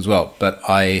and Collect as well, but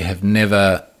I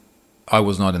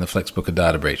was not in the Flexbooker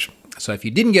data breach. So if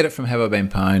you didn't get it from Have I Been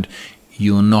Pwned,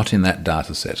 you're not in that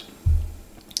data set.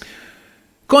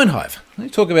 CoinHive. Let me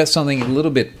talk about something a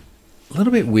little bit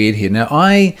weird here. Now,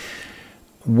 I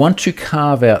want to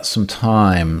carve out some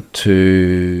time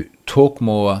to talk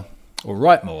more or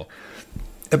write more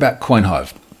about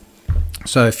CoinHive.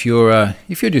 So if you're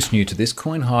just new to this,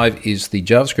 CoinHive is the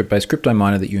JavaScript-based crypto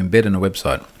miner that you embed in a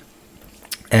website.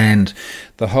 And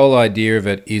the whole idea of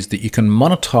it is that you can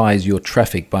monetize your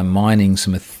traffic by mining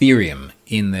some Ethereum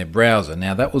in their browser.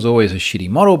 Now, that was always a shitty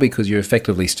model because you're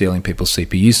effectively stealing people's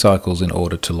CPU cycles in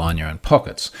order to line your own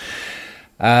pockets.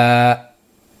 What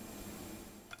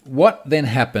then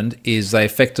happened is they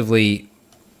effectively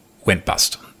went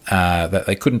bust. That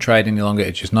they couldn't trade any longer.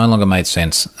 It just no longer made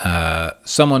sense.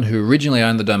 Someone who originally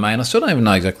owned the domain, I still don't even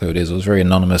know exactly who it is. It was a very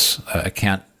anonymous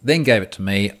account. Then gave it to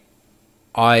me.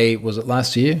 Was it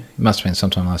last year? It must have been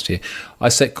sometime last year. I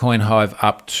set CoinHive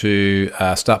up to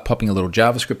start popping a little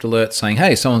JavaScript alert saying,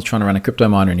 hey, someone's trying to run a crypto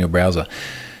miner in your browser.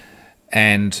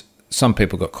 And some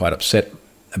people got quite upset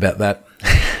about that,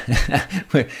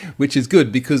 which is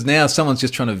good because now someone's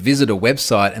just trying to visit a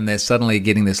website and they're suddenly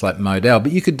getting this like modal,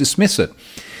 but you could dismiss it.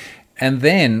 And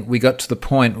then we got to the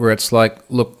point where it's like,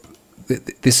 look,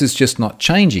 this is just not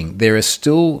changing. There are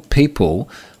still people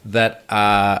that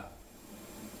are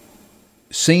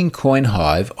seeing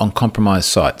CoinHive on compromised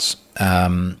sites.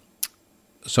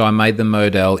 So I made the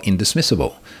modal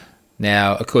indismissible.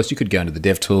 Now, of course, you could go into the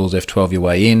DevTools, F12 your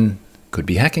way in. Could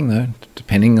be hacking, though,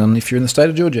 depending on if you're in the state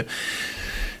of Georgia.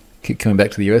 Keep coming back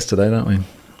to the US today, don't we?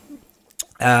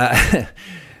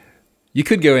 You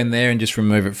could go in there and just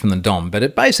remove it from the DOM, but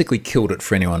it basically killed it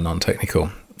for anyone non-technical.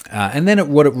 And then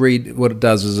what it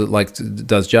does is it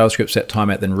does JavaScript set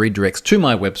timeout, then redirects to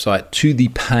my website to the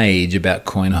page about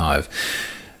CoinHive.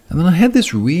 And then I had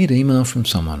this weird email from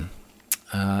someone.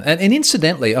 And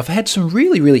incidentally, I've had some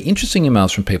really, really interesting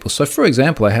emails from people. So, for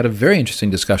example, I had a very interesting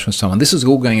discussion with someone. This is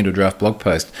all going into a draft blog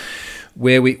post,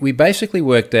 where we basically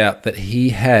worked out that he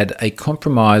had a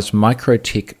compromised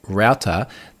MikroTik router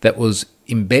that was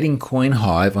embedding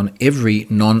CoinHive on every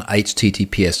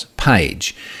non-HTTPS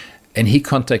page. And he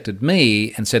contacted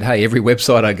me and said, hey, every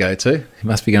website I go to, he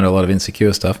must be going to a lot of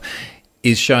insecure stuff,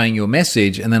 is showing your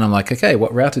message. And then I'm like, okay,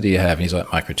 what router do you have? And he's like,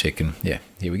 MikroTik. And yeah,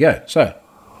 here we go. So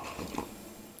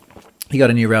he got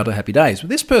a new router, happy days. But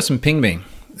this person pinged me.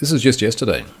 This is just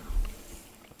yesterday.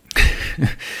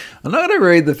 I'm not going to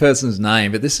read the person's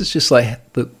name, but this is just like,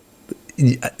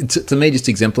 to me, just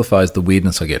exemplifies the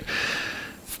weirdness I get.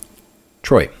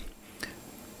 Troy.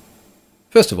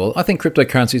 First of all, I think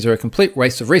cryptocurrencies are a complete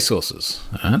waste of resources.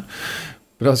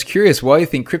 But I was curious why you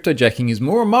think cryptojacking is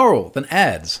more immoral than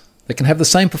ads that can have the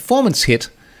same performance hit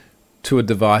to a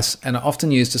device and are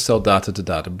often used to sell data to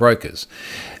data brokers.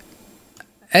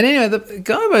 And anyway, the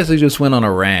guy basically just went on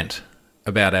a rant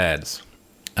about ads.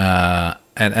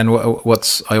 And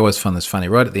what's I always find this funny,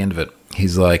 right at the end of it,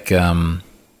 he's like, in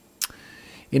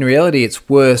reality, it's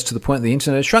worse to the point that the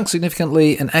internet shrunk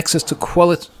significantly and access to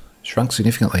quality... Shrunk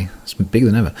significantly. It's bigger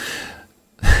than ever.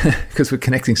 Because we're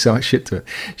connecting so much shit to it.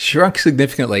 Shrunk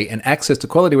significantly and access to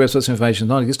quality websites information is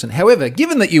non-existent. However,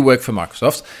 given that you work for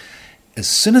Microsoft, as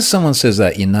soon as someone says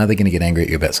that, you know they're going to get angry at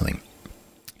you about something.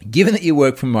 Given that you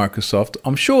work for Microsoft,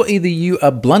 I'm sure either you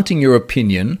are blunting your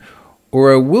opinion or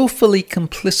are willfully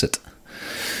complicit.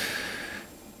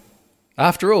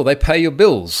 After all, they pay your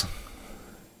bills.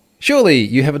 Surely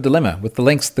you have a dilemma with the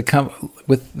lengths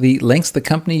the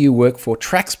company you work for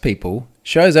tracks people,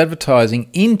 shows advertising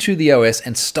into the OS,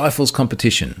 and stifles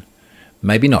competition.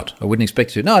 Maybe not. I wouldn't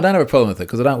expect you to. No, I don't have a problem with it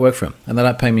because I don't work for them and they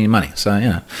don't pay me any money. So, you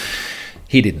know,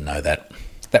 he didn't know that.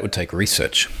 That would take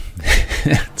research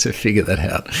to figure that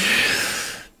out.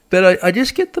 But I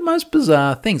just get the most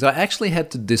bizarre things. I actually had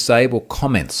to disable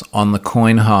comments on the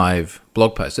CoinHive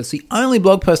blog post. It's the only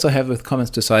blog post I have with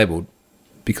comments disabled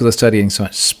because I started getting so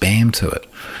much spam to it.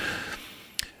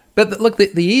 But look,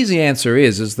 the easy answer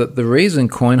is that the reason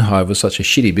CoinHive was such a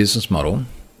shitty business model,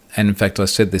 and in fact I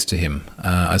said this to him,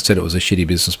 I said it was a shitty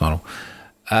business model.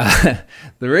 The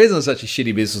reason it's such a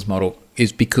shitty business model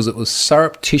is because it was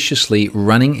surreptitiously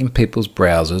running in people's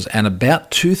browsers, and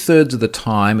about 2/3 of the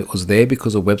time it was there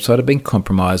because a website had been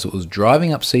compromised. It was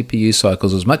driving up CPU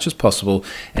cycles as much as possible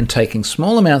and taking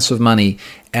small amounts of money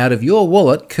out of your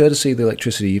wallet, courtesy of the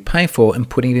electricity you pay for, and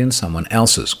putting it in someone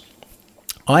else's.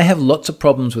 I have lots of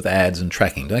problems with ads and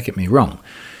tracking, don't get me wrong.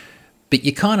 But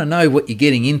you kind of know what you're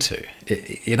getting into.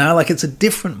 You know, like it's a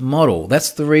different model.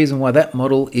 That's the reason why that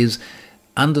model is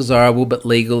undesirable but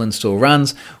legal and still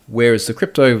runs, whereas the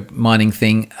crypto mining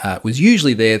thing was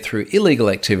usually there through illegal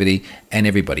activity and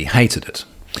everybody hated it.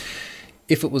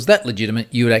 If it was that legitimate,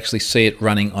 you would actually see it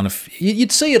running on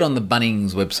you'd see it on the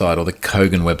Bunnings website or the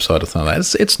Kogan website or something like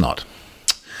that. It's not.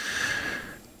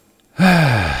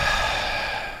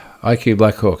 IQ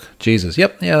Blackhawk. Jesus.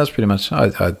 Yep. Yeah, that's pretty much.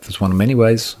 That's one of many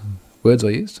words I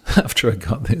used after I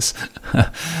got this.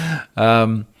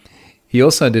 He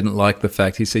also didn't like the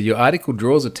fact, he said, your article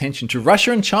draws attention to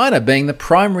Russia and China being the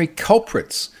primary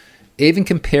culprits, even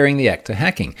comparing the act to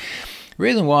hacking. The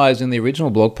reason why is in the original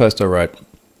blog post I wrote,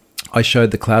 I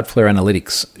showed the Cloudflare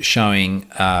analytics showing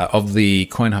of the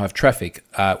CoinHive traffic,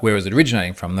 where it was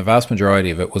originating from. The vast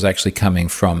majority of it was actually coming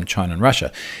from China and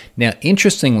Russia. Now,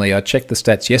 interestingly, I checked the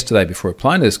stats yesterday before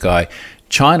replying to this guy.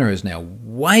 China is now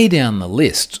way down the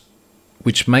list,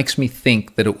 which makes me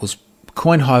think that it was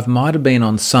CoinHive might have been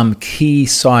on some key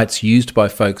sites used by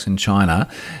folks in China,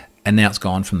 and now it's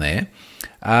gone from there.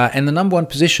 And the number one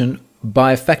position,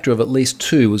 by a factor of at least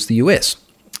 2, was the US.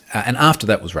 And after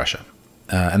that was Russia.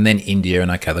 And then India,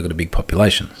 and okay, they've got a big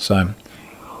population. So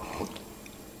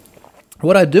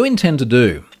what I do intend to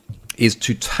do is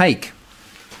to take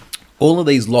all of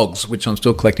these logs, which I'm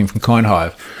still collecting from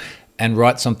CoinHive, and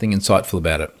write something insightful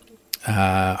about it.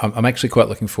 I'm actually quite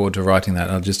looking forward to writing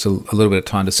that. I'll just a little bit of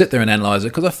time to sit there and analyze it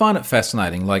because I find it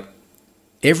fascinating. Like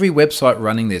every website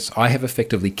running this, I have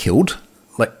effectively killed.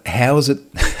 Like how is it?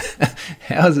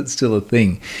 How is it still a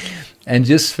thing? And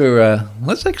just for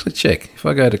let's actually check. If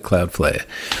I go to Cloudflare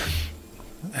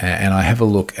and I have a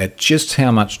look at just how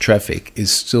much traffic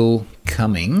is still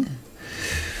coming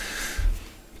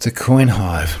to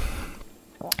CoinHive.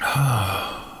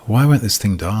 Why won't this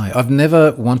thing die? I've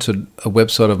never wanted a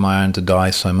website of my own to die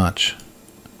so much.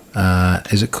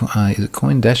 Is it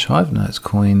Coin-Hive? No, it's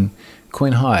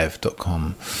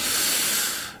coinhive.com.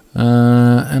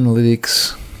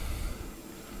 Analytics.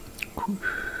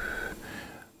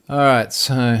 All right,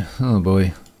 so, oh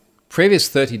boy. Previous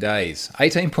 30 days,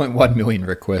 18.1 million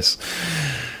requests.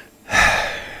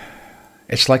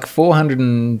 It's like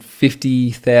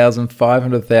 450,000,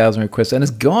 500,000 requests, and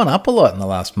it's gone up a lot in the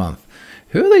last month.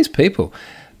 Who are these people?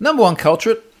 Number one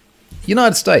culprit,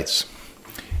 United States.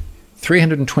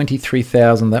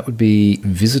 323,000, that would be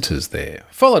visitors there.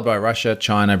 Followed by Russia,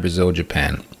 China, Brazil,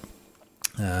 Japan.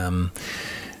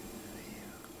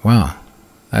 Wow,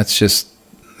 that's just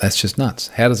nuts.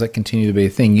 How does that continue to be a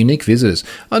thing? Unique visitors.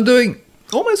 I'm doing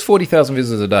almost 40,000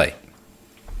 visitors a day,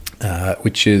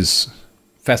 which is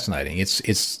fascinating.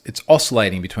 It's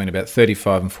oscillating between about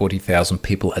 35 and 40,000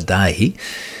 people a day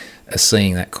are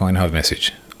seeing that CoinHive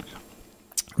message.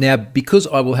 Now, because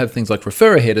I will have things like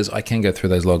referrer headers, I can go through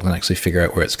those logs and actually figure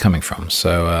out where it's coming from.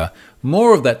 So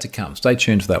more of that to come. Stay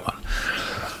tuned for that one.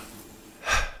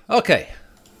 Okay.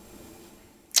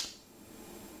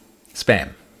 Spam.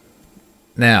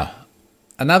 Now,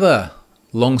 another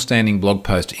long-standing blog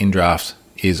post in draft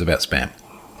is about spam.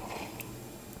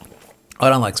 I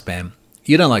don't like spam.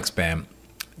 You don't like spam.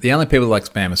 The only people that like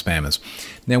spam are spammers.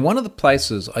 Now, one of the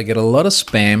places I get a lot of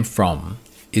spam from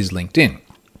is LinkedIn.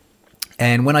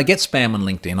 And when I get spam on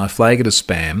LinkedIn, I flag it as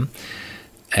spam.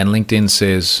 And LinkedIn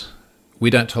says,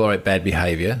 we don't tolerate bad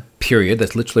behavior, period.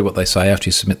 That's literally what they say after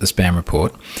you submit the spam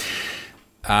report.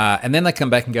 And then they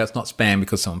come back and go, it's not spam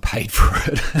because someone paid for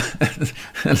it.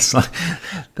 And it's like,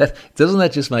 doesn't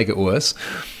that just make it worse?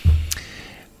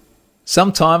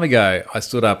 Some time ago, I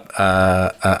stood up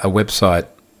a website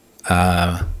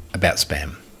about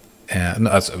spam.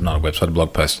 No, it's not a website, a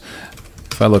blog post.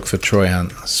 If I look for Troy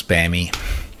Hunt spammy,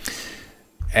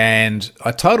 and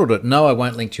I titled it, No, I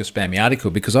Won't Link to Your Spammy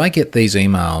Article, because I get these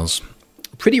emails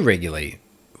pretty regularly,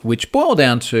 which boil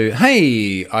down to,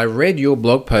 hey, I read your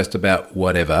blog post about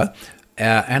whatever,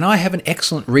 and I have an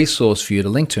excellent resource for you to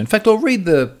link to. In fact, I'll read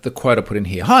the quote I put in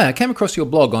here. Hi, I came across your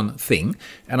blog on Thing,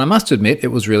 and I must admit it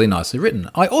was really nicely written.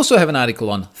 I also have an article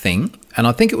on Thing, and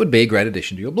I think it would be a great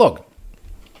addition to your blog.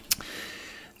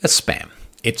 That's spam.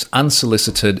 It's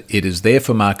unsolicited. It is there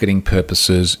for marketing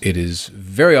purposes. It is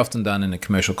very often done in a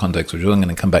commercial context, which I'm going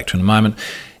to come back to in a moment.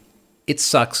 It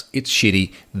sucks. It's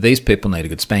shitty. These people need a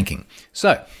good spanking.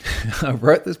 So I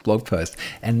wrote this blog post,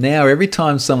 and now every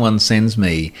time someone sends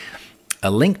me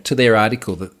a link to their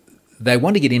article that they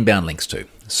want to get inbound links to,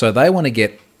 so they want to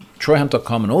get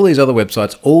TroyHunt.com and all these other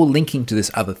websites all linking to this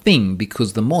other thing,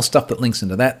 because the more stuff that links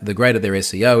into that, the greater their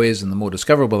SEO is, and the more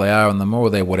discoverable they are, and the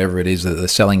more their whatever it is that the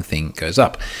selling thing goes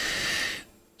up.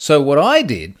 So what I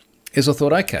did is I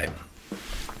thought, okay,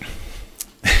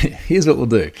 here's what we'll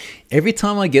do. Every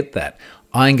time I get that,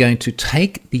 I'm going to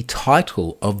take the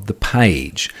title of the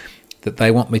page that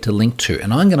they want me to link to,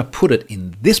 and I'm going to put it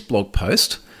in this blog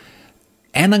post,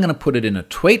 and I'm going to put it in a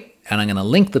tweet, and I'm going to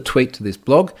link the tweet to this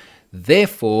blog,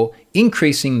 therefore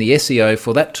increasing the SEO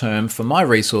for that term for my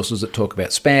resources that talk about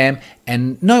spam,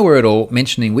 and nowhere at all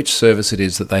mentioning which service it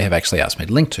is that they have actually asked me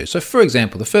to link to. So for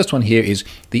example, the first one here is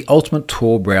the Ultimate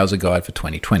Tor Browser Guide for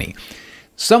 2020.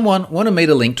 Someone wanted me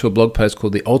to link to a blog post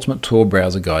called the Ultimate Tor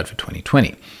Browser Guide for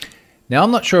 2020. Now,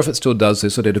 I'm not sure if it still does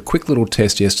this. I did a quick little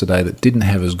test yesterday that didn't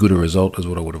have as good a result as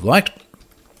what I would have liked.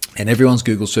 And everyone's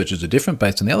Google searches are different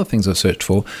based on the other things I've searched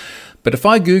for. But if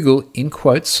I Google, in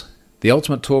quotes, the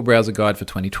Ultimate Tor Browser Guide for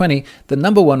 2020, the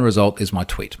number one result is my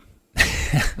tweet.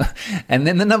 And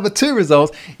then the number two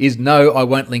result is, no, I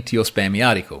won't link to your spammy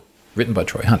article, written by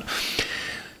Troy Hunt,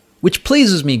 which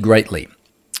pleases me greatly.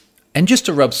 And just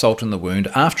to rub salt in the wound,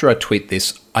 after I tweet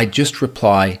this, I just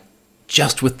reply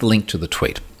just with the link to the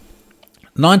tweet.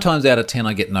 9 times out of 10,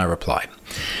 I get no reply.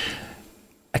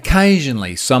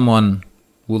 Occasionally, someone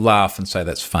will laugh and say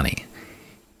that's funny.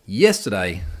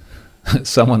 Yesterday,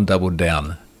 someone doubled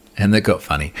down and that got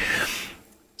funny.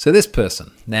 So this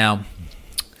person, now,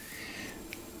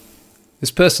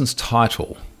 this person's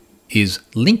title is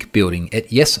Link Building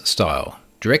at Yes Style,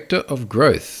 Director of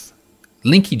Growth,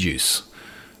 Linky Juice.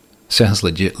 Sounds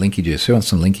legit, Linky Juice. Who wants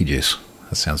some Linky Juice?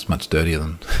 That sounds much dirtier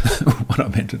than what I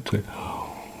meant it to.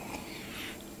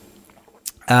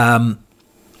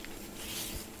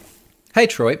 Hey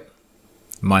Troy,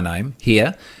 my name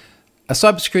here, a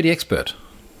cybersecurity expert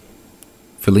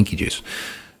for Linky Juice.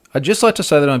 I'd just like to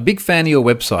say that I'm a big fan of your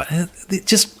website.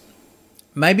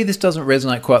 Maybe this doesn't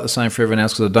resonate quite the same for everyone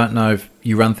else, because I don't know if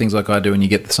you run things like I do and you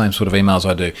get the same sort of emails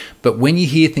I do. But when you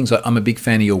hear things like, I'm a big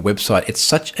fan of your website, it's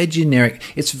such a generic,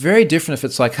 it's very different if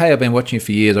it's like, hey, I've been watching you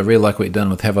for years, I really like what you've done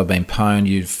with Have I Been Pwned,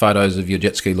 your photos of your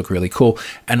jet ski look really cool.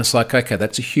 And it's like, okay,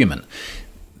 that's a human.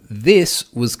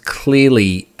 This was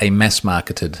clearly a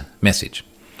mass-marketed message.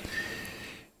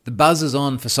 The buzz is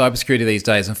on for cybersecurity these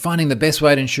days, and finding the best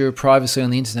way to ensure privacy on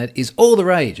the internet is all the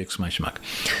rage! Exclamation mark.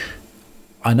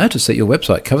 I noticed that your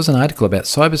website covers an article about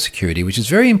cybersecurity, which is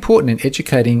very important in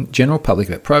educating general public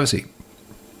about privacy.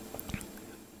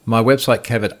 My website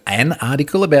covered an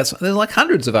article about, there's like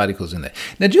hundreds of articles in there.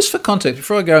 Now, just for context,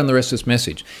 before I go on the rest of this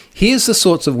message, here's the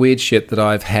sorts of weird shit that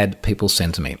I've had people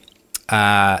send to me.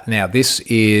 Now, this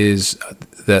is,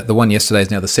 the one yesterday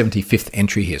is now the 75th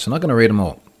entry here, so I'm not going to read them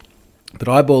all. But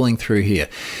eyeballing through here,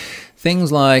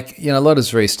 things like, a lot of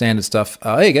very standard stuff.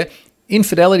 There you go.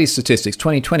 Infidelity statistics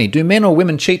 2020. Do men or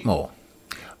women cheat more?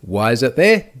 Why is that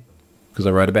there? Because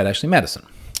I wrote about Ashley Madison.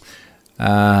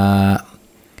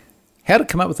 How to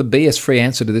come up with a BS-free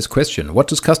answer to this question. What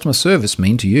does customer service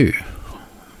mean to you?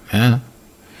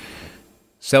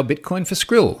 Sell Bitcoin for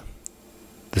Skrill.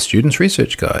 The Student's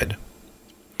Research Guide.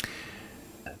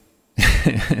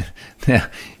 Now,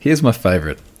 here's my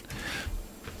favourite.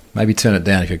 Maybe turn it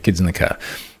down if your kid's in the car.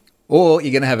 Or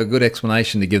you're going to have a good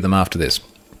explanation to give them after this.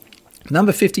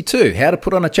 Number 52, how to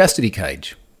put on a chastity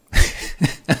cage.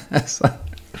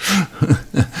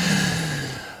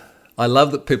 I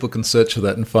love that people can search for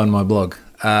that and find my blog.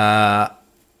 I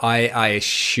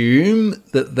assume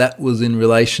that was in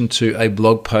relation to a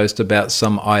blog post about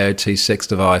some IoT sex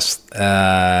device,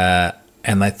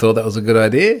 and they thought that was a good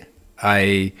idea.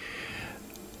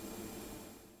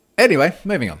 Anyway,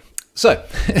 moving on. So,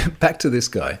 back to this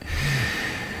guy.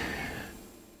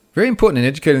 Very important in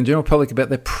educating the general public about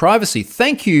their privacy.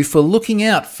 Thank you for looking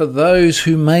out for those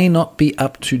who may not be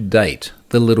up to date,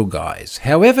 the little guys.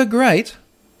 However great,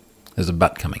 there's a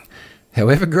but coming.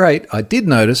 However great, I did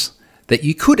notice that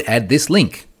you could add this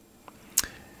link.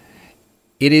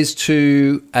 It is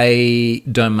to a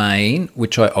domain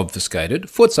which I obfuscated,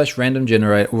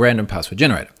 /random password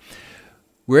generator.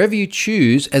 Wherever you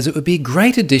choose, as it would be a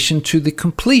great addition to the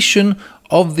completion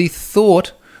of the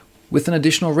thought with an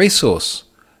additional resource.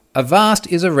 Avast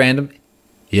is a random...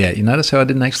 Yeah, you notice how I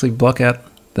didn't actually block out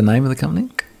the name of the company?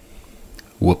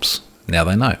 Whoops, now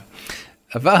they know.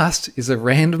 Avast is a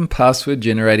random password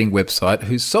generating website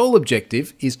whose sole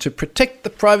objective is to protect the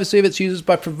privacy of its users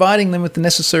by providing them with the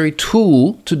necessary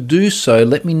tool to do so.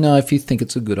 Let me know if you think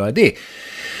it's a good idea.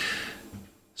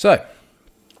 So,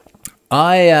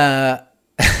 I've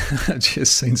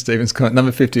just seen Stephen's comment.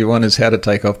 Number 51 is how to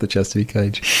take off the chastity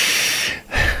cage.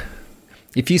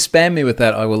 If you spam me with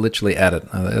that, I will literally add it.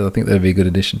 I think that would be a good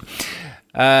addition.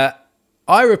 I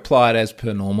replied as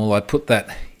per normal. I put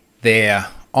that there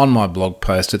on my blog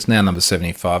post. It's now number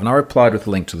 75, and I replied with a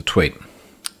link to the tweet.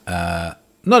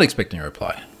 Not expecting a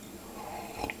reply.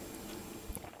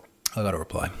 I got a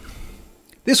reply.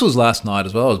 This was last night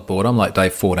as well. I was bored. I'm like day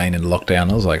 14 in lockdown.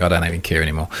 I was like, I don't even care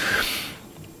anymore.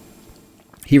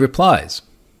 He replies,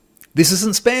 "This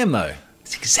isn't spam though."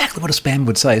 It's exactly what a spam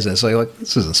would say, isn't it? So you're like,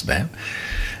 this isn't spam.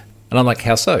 And I'm like,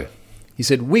 how so? He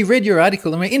said, "We read your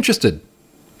article and we're interested."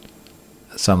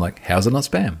 So I'm like, how's it not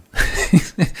spam?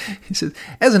 He said,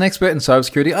 "As an expert in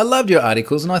cybersecurity, I loved your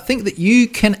articles and I think that you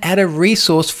can add a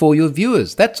resource for your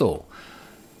viewers. That's all."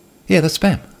 Yeah, that's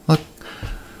spam. Like,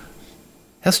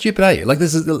 how stupid are you? Like,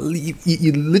 this is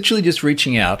you're literally just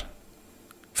reaching out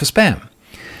for spam.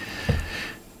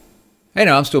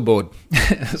 Anyway, I'm still bored.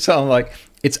 So I'm like,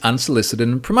 it's unsolicited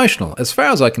and promotional. As far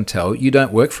as I can tell, you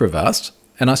don't work for Avast,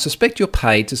 and I suspect you're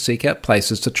paid to seek out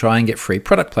places to try and get free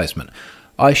product placement.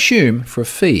 I assume for a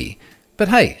fee. But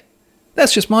hey,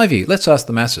 that's just my view. Let's ask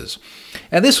the masses.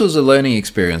 And this was a learning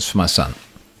experience for my son.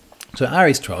 So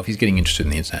Ari's 12, he's getting interested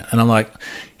in the internet. And I'm like,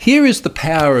 here is the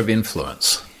power of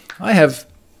influence. I have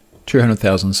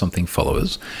 200,000 something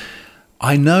followers.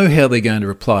 I know how they're going to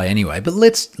reply anyway, but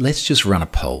let's just run a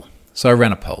poll. So I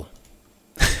ran a poll.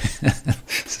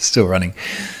 Still running.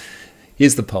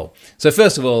 Here's the poll. So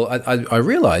first of all, I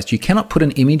realized you cannot put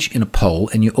an image in a poll,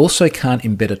 and you also can't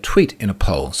embed a tweet in a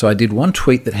poll. So I did one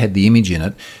tweet that had the image in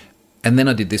it, and then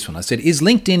I did this one. I said, "Is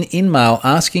LinkedIn InMail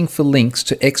asking for links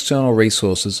to external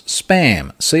resources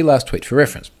spam? See last tweet for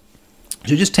reference."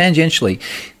 So just tangentially,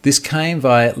 this came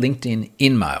via LinkedIn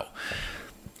InMail.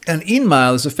 And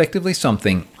InMail is effectively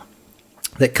something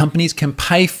that companies can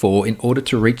pay for in order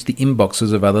to reach the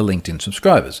inboxes of other LinkedIn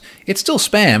subscribers. It's still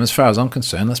spam as far as I'm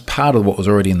concerned. That's part of what was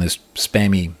already in this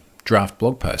spammy draft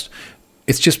blog post.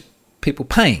 It's just people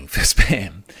paying for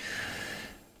spam.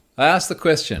 I asked the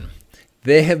question.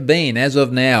 There have been, as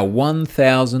of now,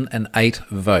 1,008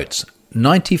 votes.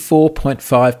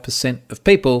 94.5% of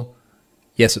people,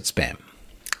 yes, it's spam.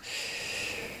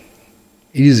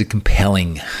 It is a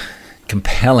compelling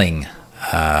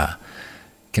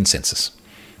consensus.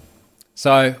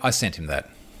 So I sent him that.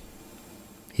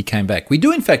 He came back. "We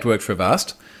do in fact work for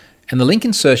Avast, and the link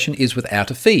insertion is without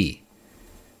a fee.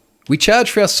 We charge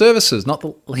for our services, not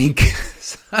the link."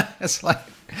 it's like,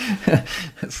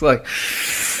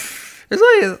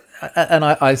 and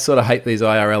I sort of hate these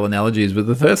IRL analogies, but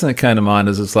the first thing that came to mind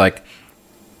is it's like,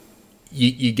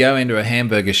 you go into a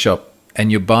hamburger shop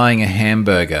and you're buying a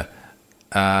hamburger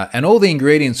and all the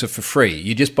ingredients are for free.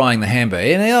 You're just buying the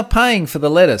hamburger. And you're not paying for the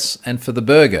lettuce and for the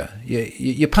burger.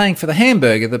 You're paying for the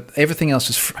hamburger. Everything else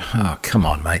is free. Oh, come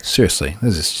on, mate. Seriously,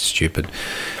 this is stupid.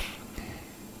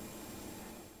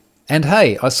 And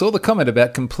hey, I saw the comment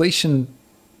about completion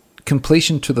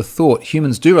to the thought.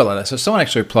 Humans do write like that. So someone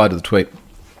actually replied to the tweet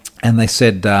and they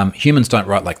said humans don't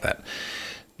write like that.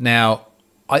 Now,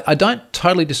 I don't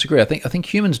totally disagree. I think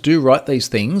humans do write these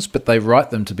things, but they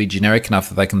write them to be generic enough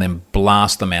that they can then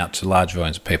blast them out to large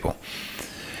volumes of people.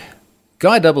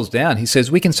 Guy doubles down. He says,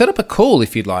 we can set up a call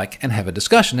if you'd like and have a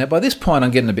discussion. Now, by this point,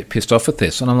 I'm getting a bit pissed off with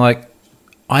this. And I'm like,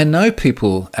 I know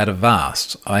people at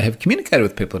Avast. I have communicated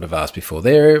with people at Avast before.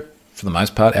 They're, for the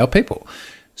most part, our people.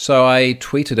 So I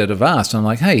tweeted at Avast. And I'm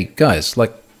like, hey, guys,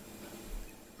 like,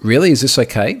 really, is this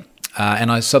okay?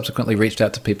 And I subsequently reached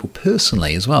out to people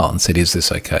personally as well and said, is this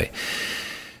okay?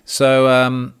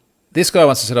 So this guy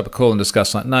wants to set up a call and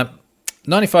discuss. Like, no,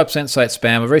 95% say it's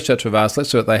spam. I've reached out to Avast. Let's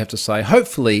see what they have to say.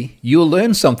 Hopefully, you'll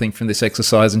learn something from this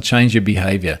exercise and change your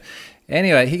behavior.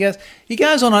 Anyway, he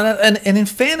goes on, and in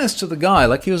fairness to the guy,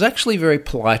 like he was actually very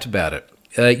polite about it.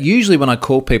 Usually when I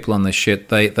call people on this shit,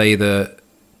 they either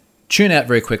tune out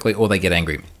very quickly or they get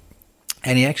angry.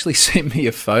 And he actually sent me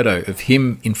a photo of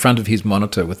him in front of his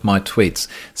monitor with my tweets,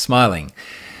 smiling.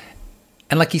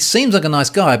 And like he seems like a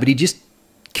nice guy, but he just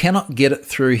cannot get it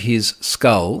through his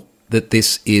skull that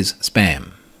this is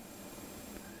spam.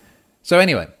 So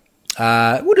anyway,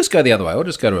 we'll just go the other way. We'll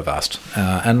just go to Avast.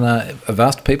 And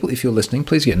Avast people, if you're listening,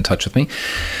 please get in touch with me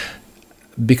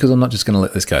because I'm not just going to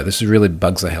let this go. This really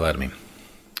bugs the hell out of me.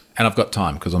 And I've got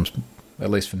time because I'm, at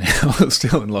least for now,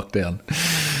 still in lockdown.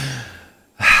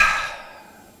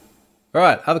 All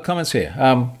right, other comments here.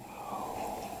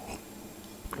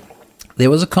 There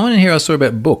was a comment in here I saw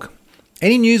about book.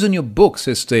 Any news on your book,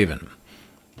 says Stephen.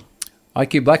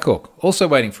 IQ Blackhawk, also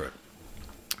waiting for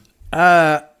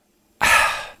it.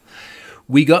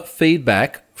 We got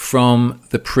feedback from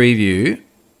the preview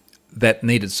that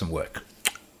needed some work.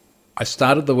 I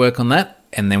started the work on that,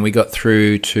 and then we got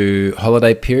through to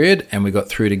holiday period, and we got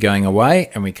through to going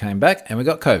away, and we came back, and we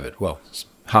got COVID. Well,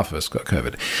 half of us got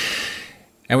COVID.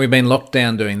 And we've been locked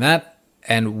down doing that.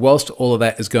 And whilst all of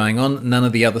that is going on, none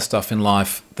of the other stuff in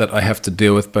life that I have to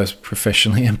deal with, both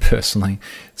professionally and personally,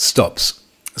 stops.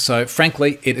 So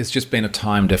frankly, it has just been a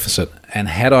time deficit. And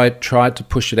had I tried to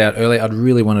push it out earlier, I'd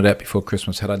really want it out before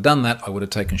Christmas. Had I done that, I would have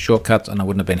taken shortcuts and I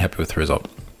wouldn't have been happy with the result.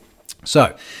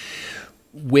 So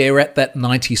we're at that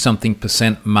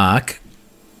 90-something% mark.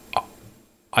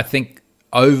 I think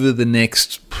over the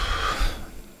next...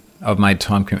 I've made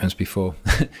time commitments before.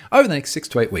 Over the next 6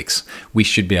 to 8 weeks, we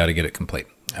should be able to get it complete.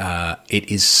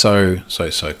 It is so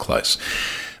close.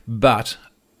 But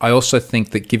I also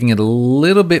think that giving it a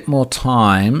little bit more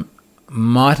time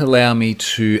might allow me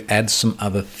to add some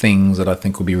other things that I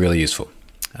think will be really useful.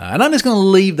 And I'm just going to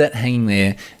leave that hanging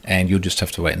there, and you'll just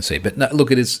have to wait and see. But no, look,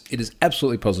 it is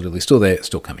absolutely positively still there,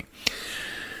 still coming.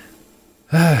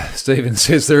 Stephen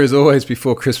says there is always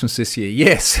before Christmas this year.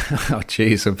 Yes. Oh,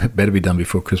 geez, I better be done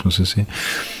before Christmas this year.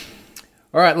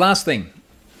 All right, last thing.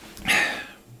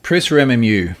 Prusa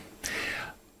MMU.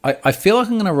 I feel like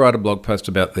I'm going to write a blog post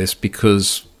about this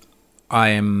because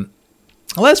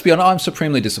let's be honest, I'm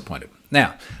supremely disappointed.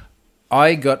 Now,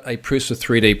 I got a Prusa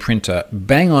 3D printer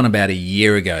bang on about a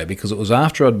year ago because it was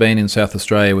after I'd been in South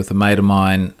Australia with a mate of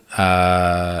mine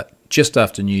just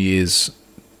after New Year's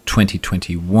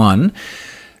 2021,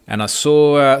 and I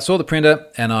saw the printer,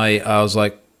 and I was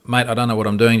like, mate, I don't know what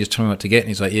I'm doing, just tell me what to get. And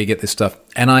he's like, yeah, get this stuff.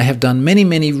 And I have done many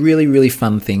really, really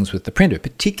fun things with the printer,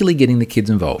 particularly getting the kids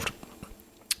involved.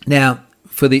 Now,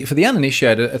 for the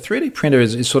uninitiated, a 3D printer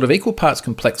is sort of equal parts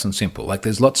complex and simple. Like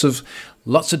there's lots of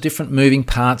different moving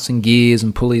parts and gears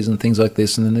and pulleys and things like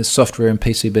this, and then there's software and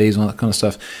PCBs and all that kind of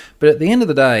stuff. But at the end of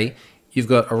the day, you've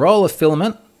got a roll of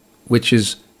filament, which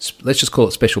is, let's just call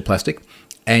it special plastic,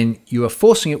 and you are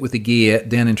forcing it with the gear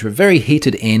down into a very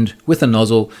heated end with a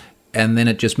nozzle, and then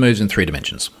it just moves in 3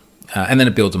 dimensions. And then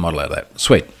it builds a model out of that.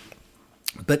 Sweet.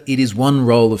 But it is one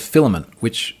roll of filament,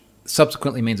 which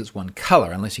subsequently means it's one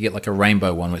color, unless you get like a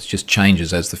rainbow one, which just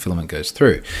changes as the filament goes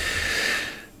through.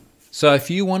 So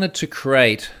if you wanted to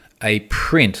create a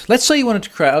print, let's say you wanted to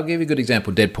create, I'll give you a good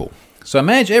example, Deadpool. So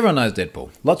imagine, everyone knows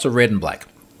Deadpool. Lots of red and black.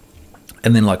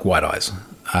 And then like white eyes.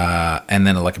 And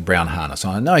then like a brown harness.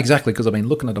 I know exactly because I've been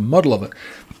looking at a model of it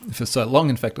for so long.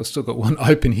 In fact, I've still got one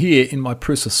open here in my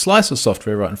Prusa Slicer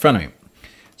software right in front of me.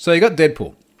 So you got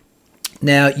Deadpool.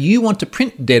 Now you want to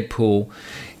print Deadpool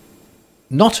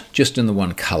not just in the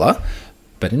one color,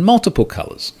 but in multiple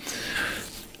colors.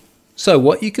 So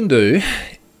what you can do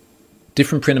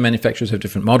Different printer manufacturers have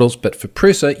different models, but for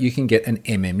Prusa, you can get an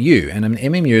MMU, and an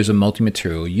MMU is a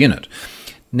multi-material unit.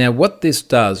 Now, what this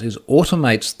does is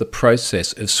automates the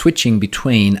process of switching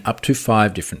between up to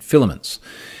 5 different filaments.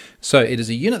 So it is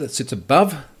a unit that sits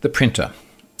above the printer.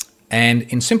 And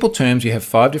in simple terms, you have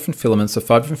 5 different filaments. The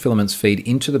 5 different filaments feed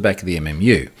into the back of the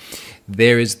MMU.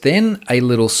 There is then a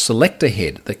little selector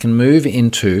head that can move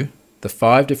into the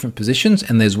 5 different positions,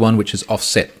 and there's one which is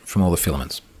offset from all the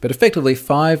filaments. But effectively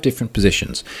 5 different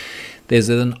positions. There's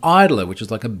an idler, which is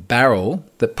like a barrel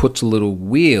that puts a little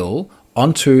wheel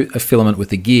onto a filament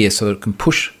with a gear so that it can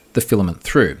push the filament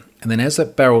through. And then as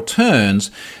that barrel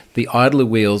turns, the idler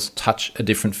wheels touch a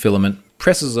different filament,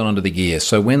 presses it onto the gear.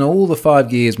 So when all the 5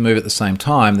 gears move at the same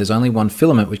time, there's only one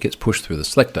filament which gets pushed through the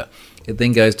selector. It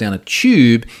then goes down a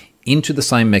tube into the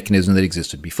same mechanism that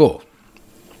existed before.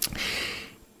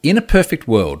 In a perfect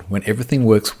world, when everything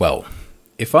works well,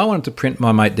 if I wanted to print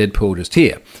my mate Deadpool just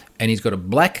here, and he's got a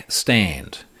black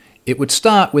stand, it would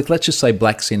start with, let's just say,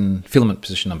 blacks in filament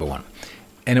position number 1.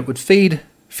 And it would feed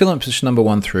filament position number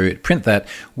 1 through, it'd print that.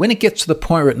 When it gets to the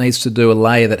point where it needs to do a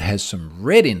layer that has some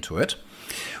red into it,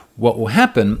 what will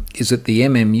happen is that the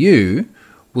MMU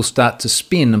will start to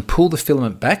spin and pull the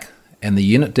filament back, and the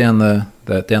unit down the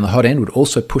hot end would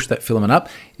also push that filament up.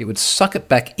 It would suck it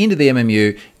back into the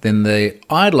MMU. Then the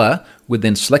idler would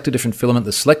then select a different filament.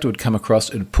 The selector would come across,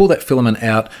 it would pull that filament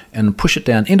out and push it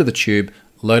down into the tube,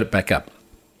 load it back up.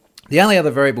 The only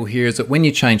other variable here is that when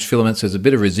you change filaments, there's a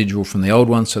bit of residual from the old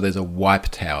one, so there's a wipe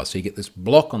tower. So you get this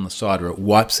block on the side where it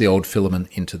wipes the old filament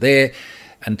into there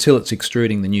until it's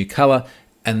extruding the new color,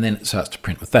 and then it starts to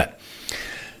print with that.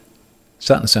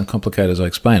 Starting to sound complicated as I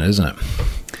explain it, isn't it?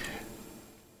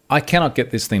 I cannot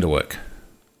get this thing to work.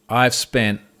 I've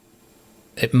spent,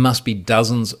 it must be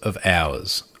dozens of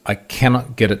hours. I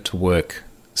cannot get it to work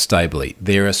stably.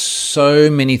 There are so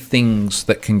many things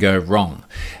that can go wrong.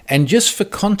 And just for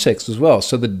context as well,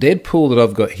 so the Deadpool that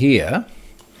I've got here,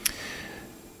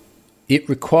 it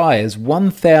requires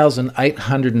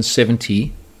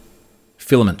 1,870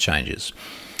 filament changes.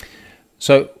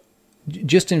 So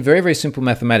just in very, very simple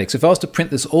mathematics, if I was to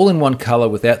print this all in one color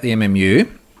without the MMU,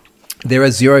 there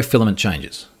are 0 filament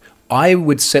changes. I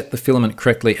would set the filament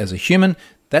correctly as a human.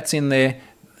 That's in there.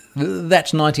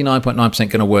 That's 99.9%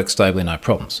 going to work stably, no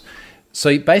problems.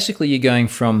 So basically you're going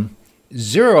from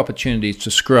 0 opportunities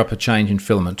to screw up a change in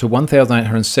filament to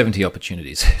 1,870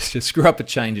 opportunities to screw up a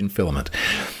change in filament.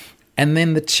 And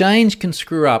then the change can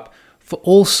screw up for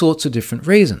all sorts of different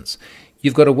reasons.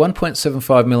 You've got a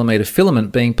 1.75 millimeter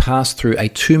filament being passed through a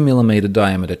 2 millimeter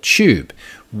diameter tube.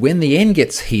 When the end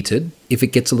gets heated, if it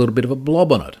gets a little bit of a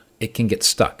blob on it, it can get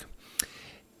stuck.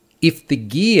 If the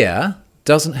gear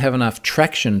doesn't have enough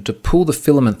traction to pull the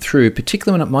filament through,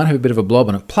 particularly when it might have a bit of a blob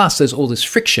on it, plus there's all this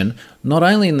friction, not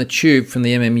only in the tube from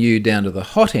the MMU down to the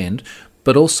hot end,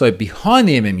 but also behind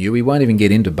the MMU. We won't even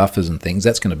get into buffers and things.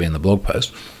 That's going to be in the blog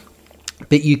post.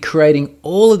 But you're creating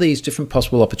all of these different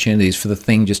possible opportunities for the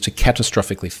thing just to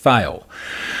catastrophically fail.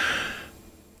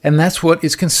 And that's what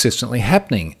is consistently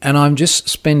happening. And I'm just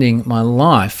spending my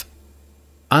life,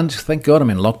 and thank God I'm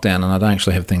in lockdown and I don't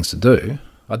actually have things to do.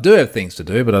 I do have things to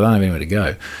do, but I don't have anywhere to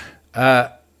go.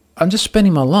 I'm just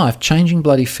spending my life changing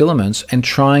bloody filaments and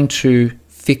trying to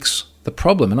fix the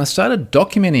problem. And I started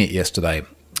documenting it yesterday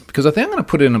because I think I'm going to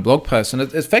put it in a blog post. And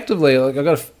effectively, I've got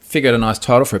to figure out a nice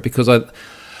title for it because I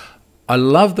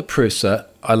love the Prusa.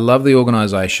 I love the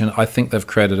organisation. I think they've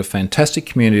created a fantastic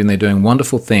community and they're doing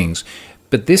wonderful things.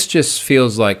 But this just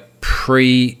feels like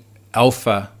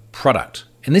pre-alpha product.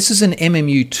 And this is an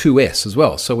MMU 2S as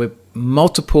well. So we're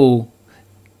multiple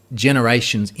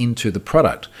generations into the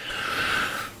product.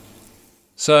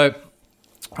 So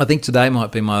I think today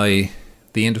might be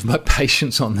the end of my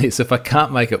patience on this. If I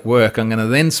can't make it work, I'm going to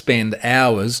then spend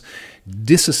hours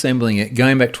disassembling it,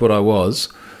 going back to what I was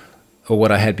or what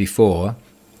I had before,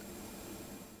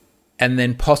 and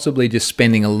then possibly just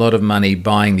spending a lot of money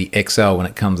buying the XL when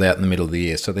it comes out in the middle of the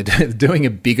year. So they're doing a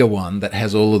bigger one that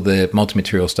has all of the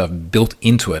multi-material stuff built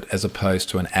into it as opposed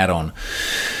to an add-on.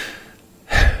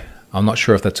 I'm not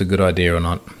sure if that's a good idea or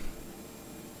not.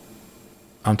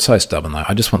 I'm so stubborn though.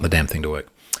 I just want the damn thing to work.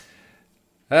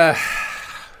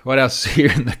 What else is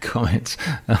here in the comments?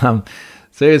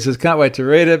 Serious says, can't wait to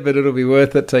read it, but it'll be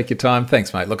worth it. Take your time.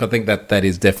 Thanks, mate. Look, I think that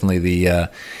is definitely the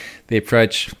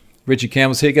approach. Richard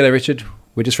Campbell's here. G'day, Richard.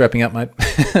 We're just wrapping up, mate.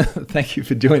 Thank you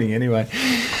for joining anyway.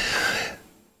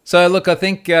 So, look, I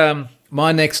think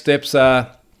my next steps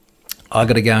are I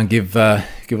got to go and give a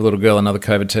little girl another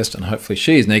COVID test, and hopefully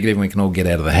she's negative and we can all get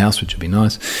out of the house, which would be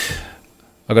nice.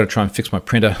 I've got to try and fix my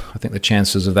printer. I think the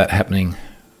chances of that happening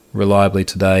reliably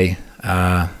today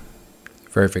are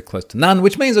very, very close to none,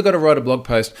 which means I've got to write a blog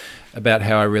post about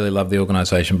how I really love the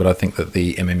organisation, but I think that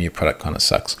the MMU product kind of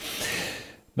sucks.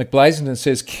 McBlazington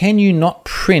says, can you not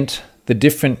print the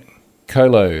different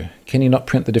colo? Can you not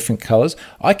print the different colours?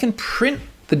 I can print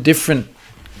the different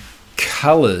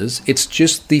colours. It's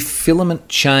just the filament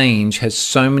change has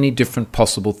so many different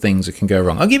possible things that can go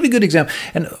wrong. I'll give you a good example.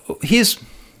 And here's,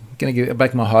 I'm going to get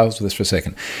back my highs with this for a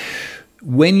second.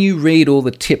 When you read all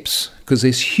the tips, because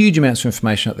there's huge amounts of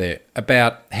information out there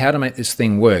about how to make this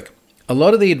thing work, a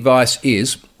lot of the advice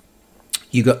is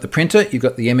you've got the printer, you've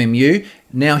got the MMU.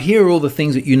 Now here are all the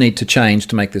things that you need to change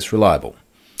to make this reliable.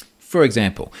 For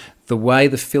example, the way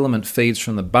the filament feeds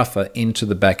from the buffer into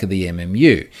the back of the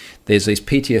MMU. There's these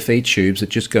PTFE tubes that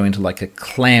just go into like a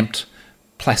clamped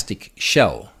plastic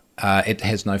shell. It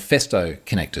has no Festo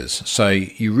connectors. So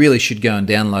you really should go and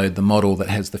download the model that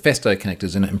has the Festo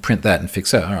connectors in it and print that and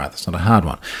fix it. All right, that's not a hard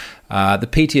one. The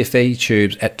PTFE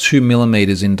tubes at 2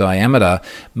 millimeters in diameter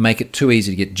make it too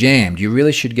easy to get jammed. You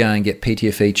really should go and get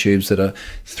PTFE tubes that are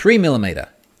 3 millimeter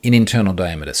in internal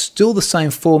diameter. Still the same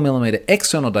 4 millimeter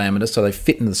external diameter, so they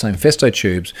fit into the same Festo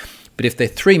tubes. But if they're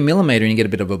 3 millimeter and you get a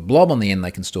bit of a blob on the end, they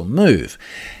can still move.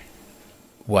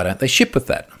 Why don't they ship with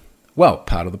that? Well,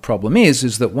 part of the problem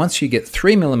is that once you get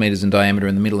 3 millimeters in diameter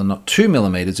in the middle and not 2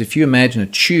 millimeters, if you imagine a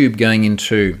tube going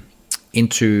into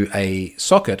a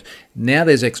socket, now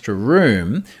there's extra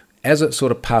room. As it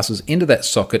sort of passes into that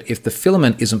socket, if the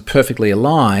filament isn't perfectly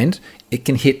aligned, it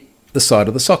can hit the side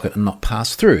of the socket and not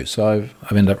pass through. So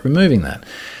I've ended up removing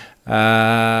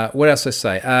that. What else I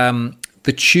say?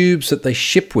 The tubes that they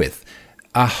ship with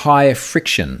are higher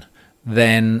friction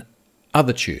than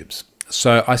other tubes.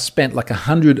 So I spent like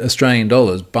 $100 Australian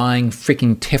buying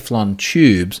freaking Teflon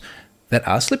tubes that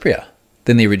are slipperier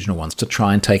than the original ones to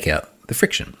try and take out the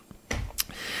friction.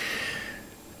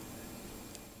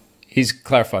 He's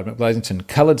clarified, McBlazington,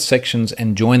 coloured sections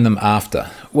and join them after.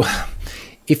 Well,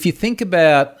 if you think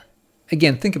about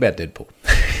Deadpool.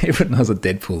 Everyone knows what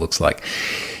Deadpool looks like.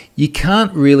 You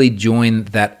can't really join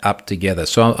that up together.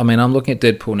 So, I mean, I'm looking at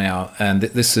Deadpool now, and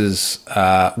this is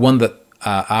one that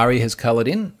Ari has coloured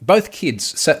in. Both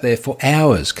kids sat there for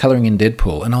hours colouring in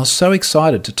Deadpool, and I was so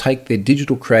excited to take their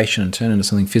digital creation and turn it into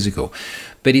something physical.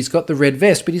 But he's got the red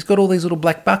vest, but he's got all these little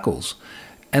black buckles.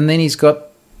 And then he's got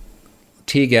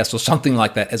tear gas or something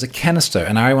like that as a canister,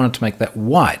 and Ari wanted to make that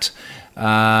white.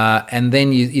 And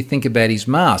then you think about his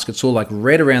mask. It's all like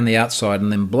red around the outside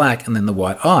and then black and then the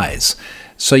white eyes.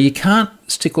 So you can't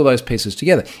stick all those pieces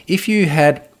together. If you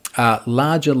had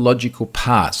larger logical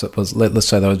parts, that was, let's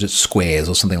say they were just squares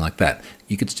or something like that,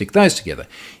 you could stick those together.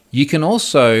 You can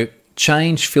also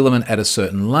change filament at a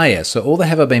certain layer. So all the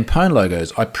Have I Been Pwned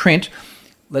logos, I print,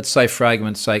 let's say for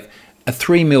argument's sake, a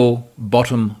 3mm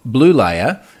bottom blue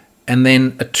layer and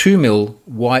then a 2mm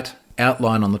white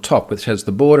outline on the top, which has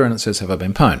the border and it says Have I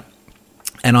Been Pwned.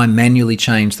 And I manually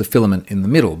change the filament in the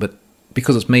middle, but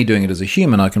because it's me doing it as a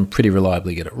human, I can pretty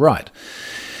reliably get it right.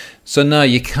 So no,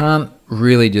 you can't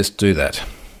really just do that.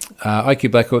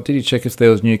 IQ Blackhawk, did you check if there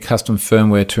was new custom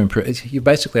firmware to improve? You're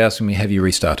basically asking me, have you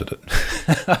restarted it?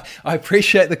 I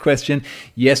appreciate the question.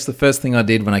 Yes, the first thing I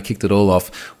did when I kicked it all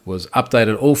off was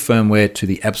updated all firmware to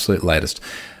the absolute latest.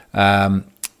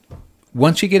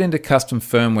 Once you get into custom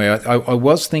firmware, I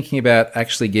was thinking about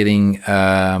actually getting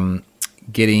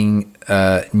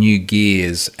new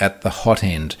gears at the hot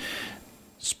end,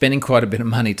 spending quite a bit of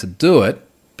money to do it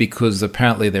because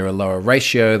apparently they're a lower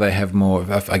ratio. They have more,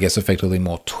 I guess, effectively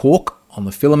more torque on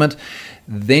the filament.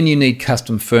 Then you need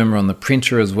custom firmware on the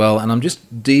printer as well. And I'm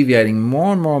just deviating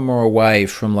more and more and more away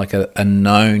from like a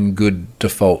known good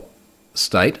default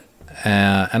state.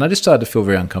 And I just started to feel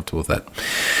very uncomfortable with that.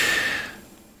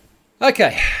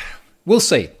 Okay, we'll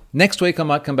see. Next week I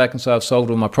might come back and say I've solved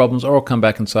all my problems, or I'll come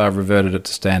back and say I've reverted it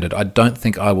to standard. I don't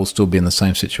think I will still be in the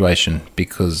same situation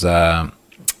because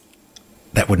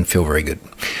that wouldn't feel very good.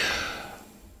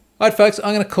 All right, folks,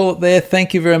 I'm going to call it there.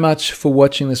 Thank you very much for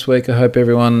watching this week. I hope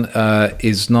everyone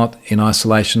is not in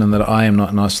isolation and that I am not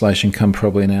in isolation come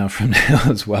probably an hour from now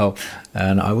as well.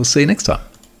 And I will see you next time.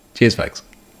 Cheers, folks.